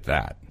good at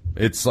that.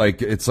 It's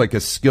like a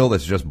skill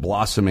that's just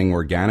blossoming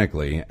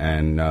organically,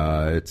 and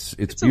it's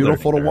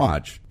beautiful to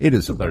watch. It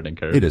is a learning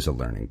curve. It is a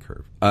learning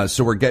curve.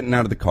 So we're getting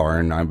out of the car,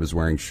 and I was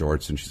wearing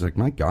shorts, and she's like,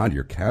 "My God,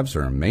 your calves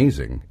are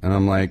amazing." And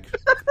I'm like,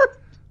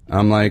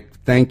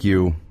 "Thank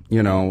you."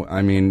 You know,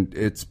 I mean,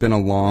 it's been a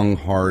long,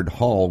 hard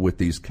haul with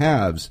these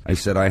calves. I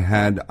said I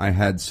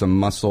had some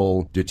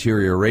muscle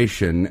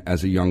deterioration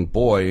as a young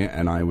boy,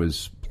 and I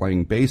was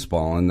playing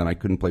baseball, and then I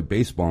couldn't play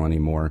baseball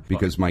anymore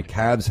because my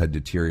calves had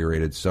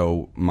deteriorated.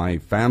 So my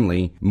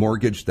family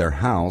mortgaged their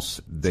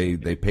house. They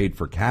paid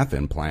for calf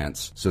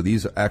implants. So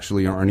these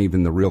actually aren't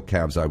even the real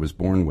calves I was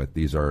born with.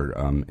 These are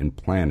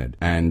implanted.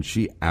 And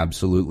she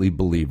absolutely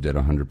believed it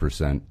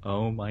 100%.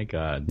 Oh my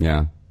God.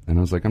 Yeah. And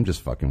I was like, I'm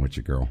just fucking with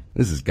you, girl.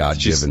 This is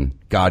God-given.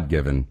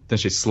 God-given. Then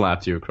she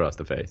slapped you across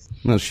the face.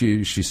 No,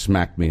 she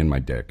smacked me in my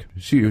dick.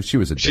 She was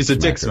a dick smacker. She's a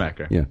dick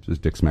smacker. Yeah, she's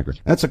a dick smacker.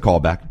 That's a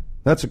callback.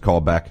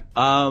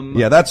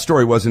 Yeah, that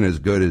story wasn't as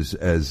good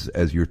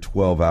as your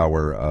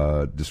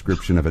 12-hour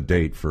description of a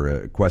date for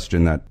a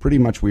question that pretty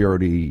much we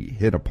already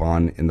hit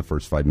upon in the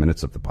first 5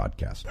 minutes of the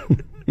podcast.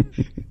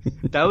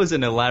 That was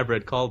an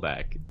elaborate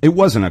callback. It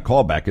wasn't a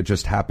callback. It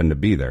just happened to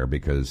be there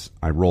because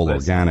I roll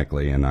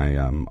organically, and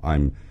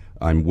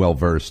I'm well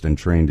versed and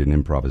trained in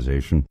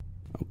improvisation.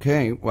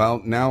 Okay,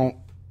 well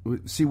now,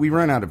 see, we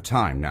ran out of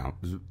time now.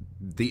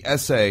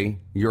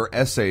 Your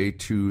essay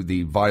to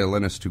the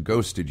violinist who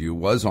ghosted you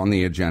was on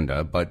the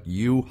agenda, but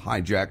you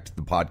hijacked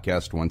the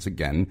podcast once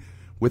again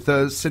with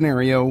a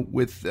scenario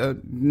with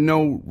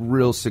no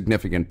real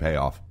significant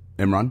payoff.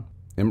 Imran,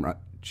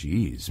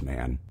 Jeez,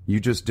 man. You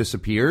just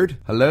disappeared?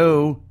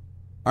 Hello?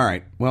 All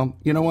right. Well,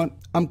 you know what?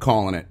 I'm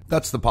calling it.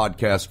 That's the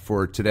podcast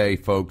for today,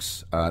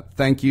 folks.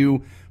 Thank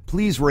you.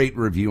 Please rate,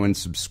 review, and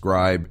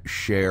subscribe.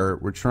 Share.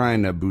 We're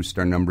trying to boost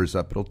our numbers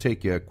up. It'll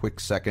take you a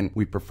quick second.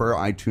 We prefer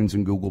iTunes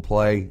and Google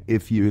Play.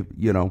 If you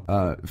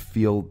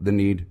feel the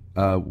need,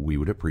 we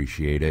would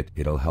appreciate it.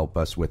 It'll help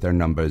us with our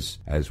numbers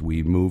as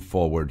we move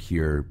forward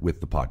here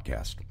with the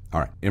podcast. All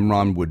right.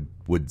 Imran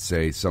would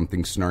say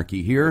something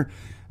snarky here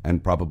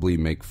and probably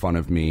make fun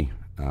of me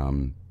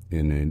in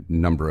a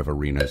number of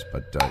arenas,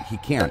 but he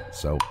can't,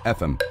 so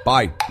F him.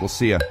 Bye. We'll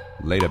see ya.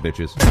 Later,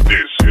 bitches.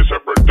 This is a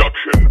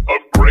production of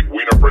Greg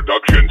Wiener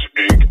Productions,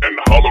 Inc. and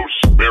Hollow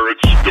Spirit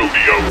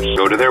Studios.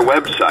 Go to their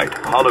website,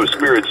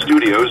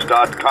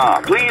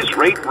 hollowspiritstudios.com. Please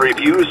rate,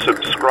 review,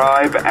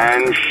 subscribe,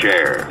 and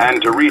share. And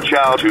to reach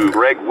out to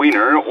Greg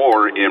Wiener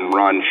or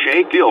Imran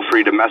Sheikh, feel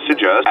free to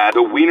message us at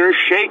The Wiener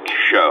Sheikh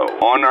Show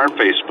on our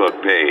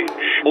Facebook page.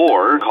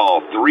 Or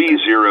call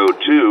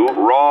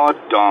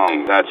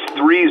 302-RAW-DONG. That's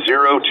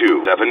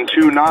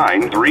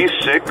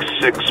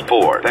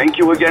 302-729-3664. Thank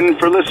you again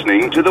for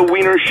listening to The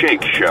Wiener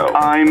Sheikh Show.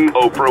 I'm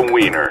Oprah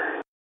Wiener.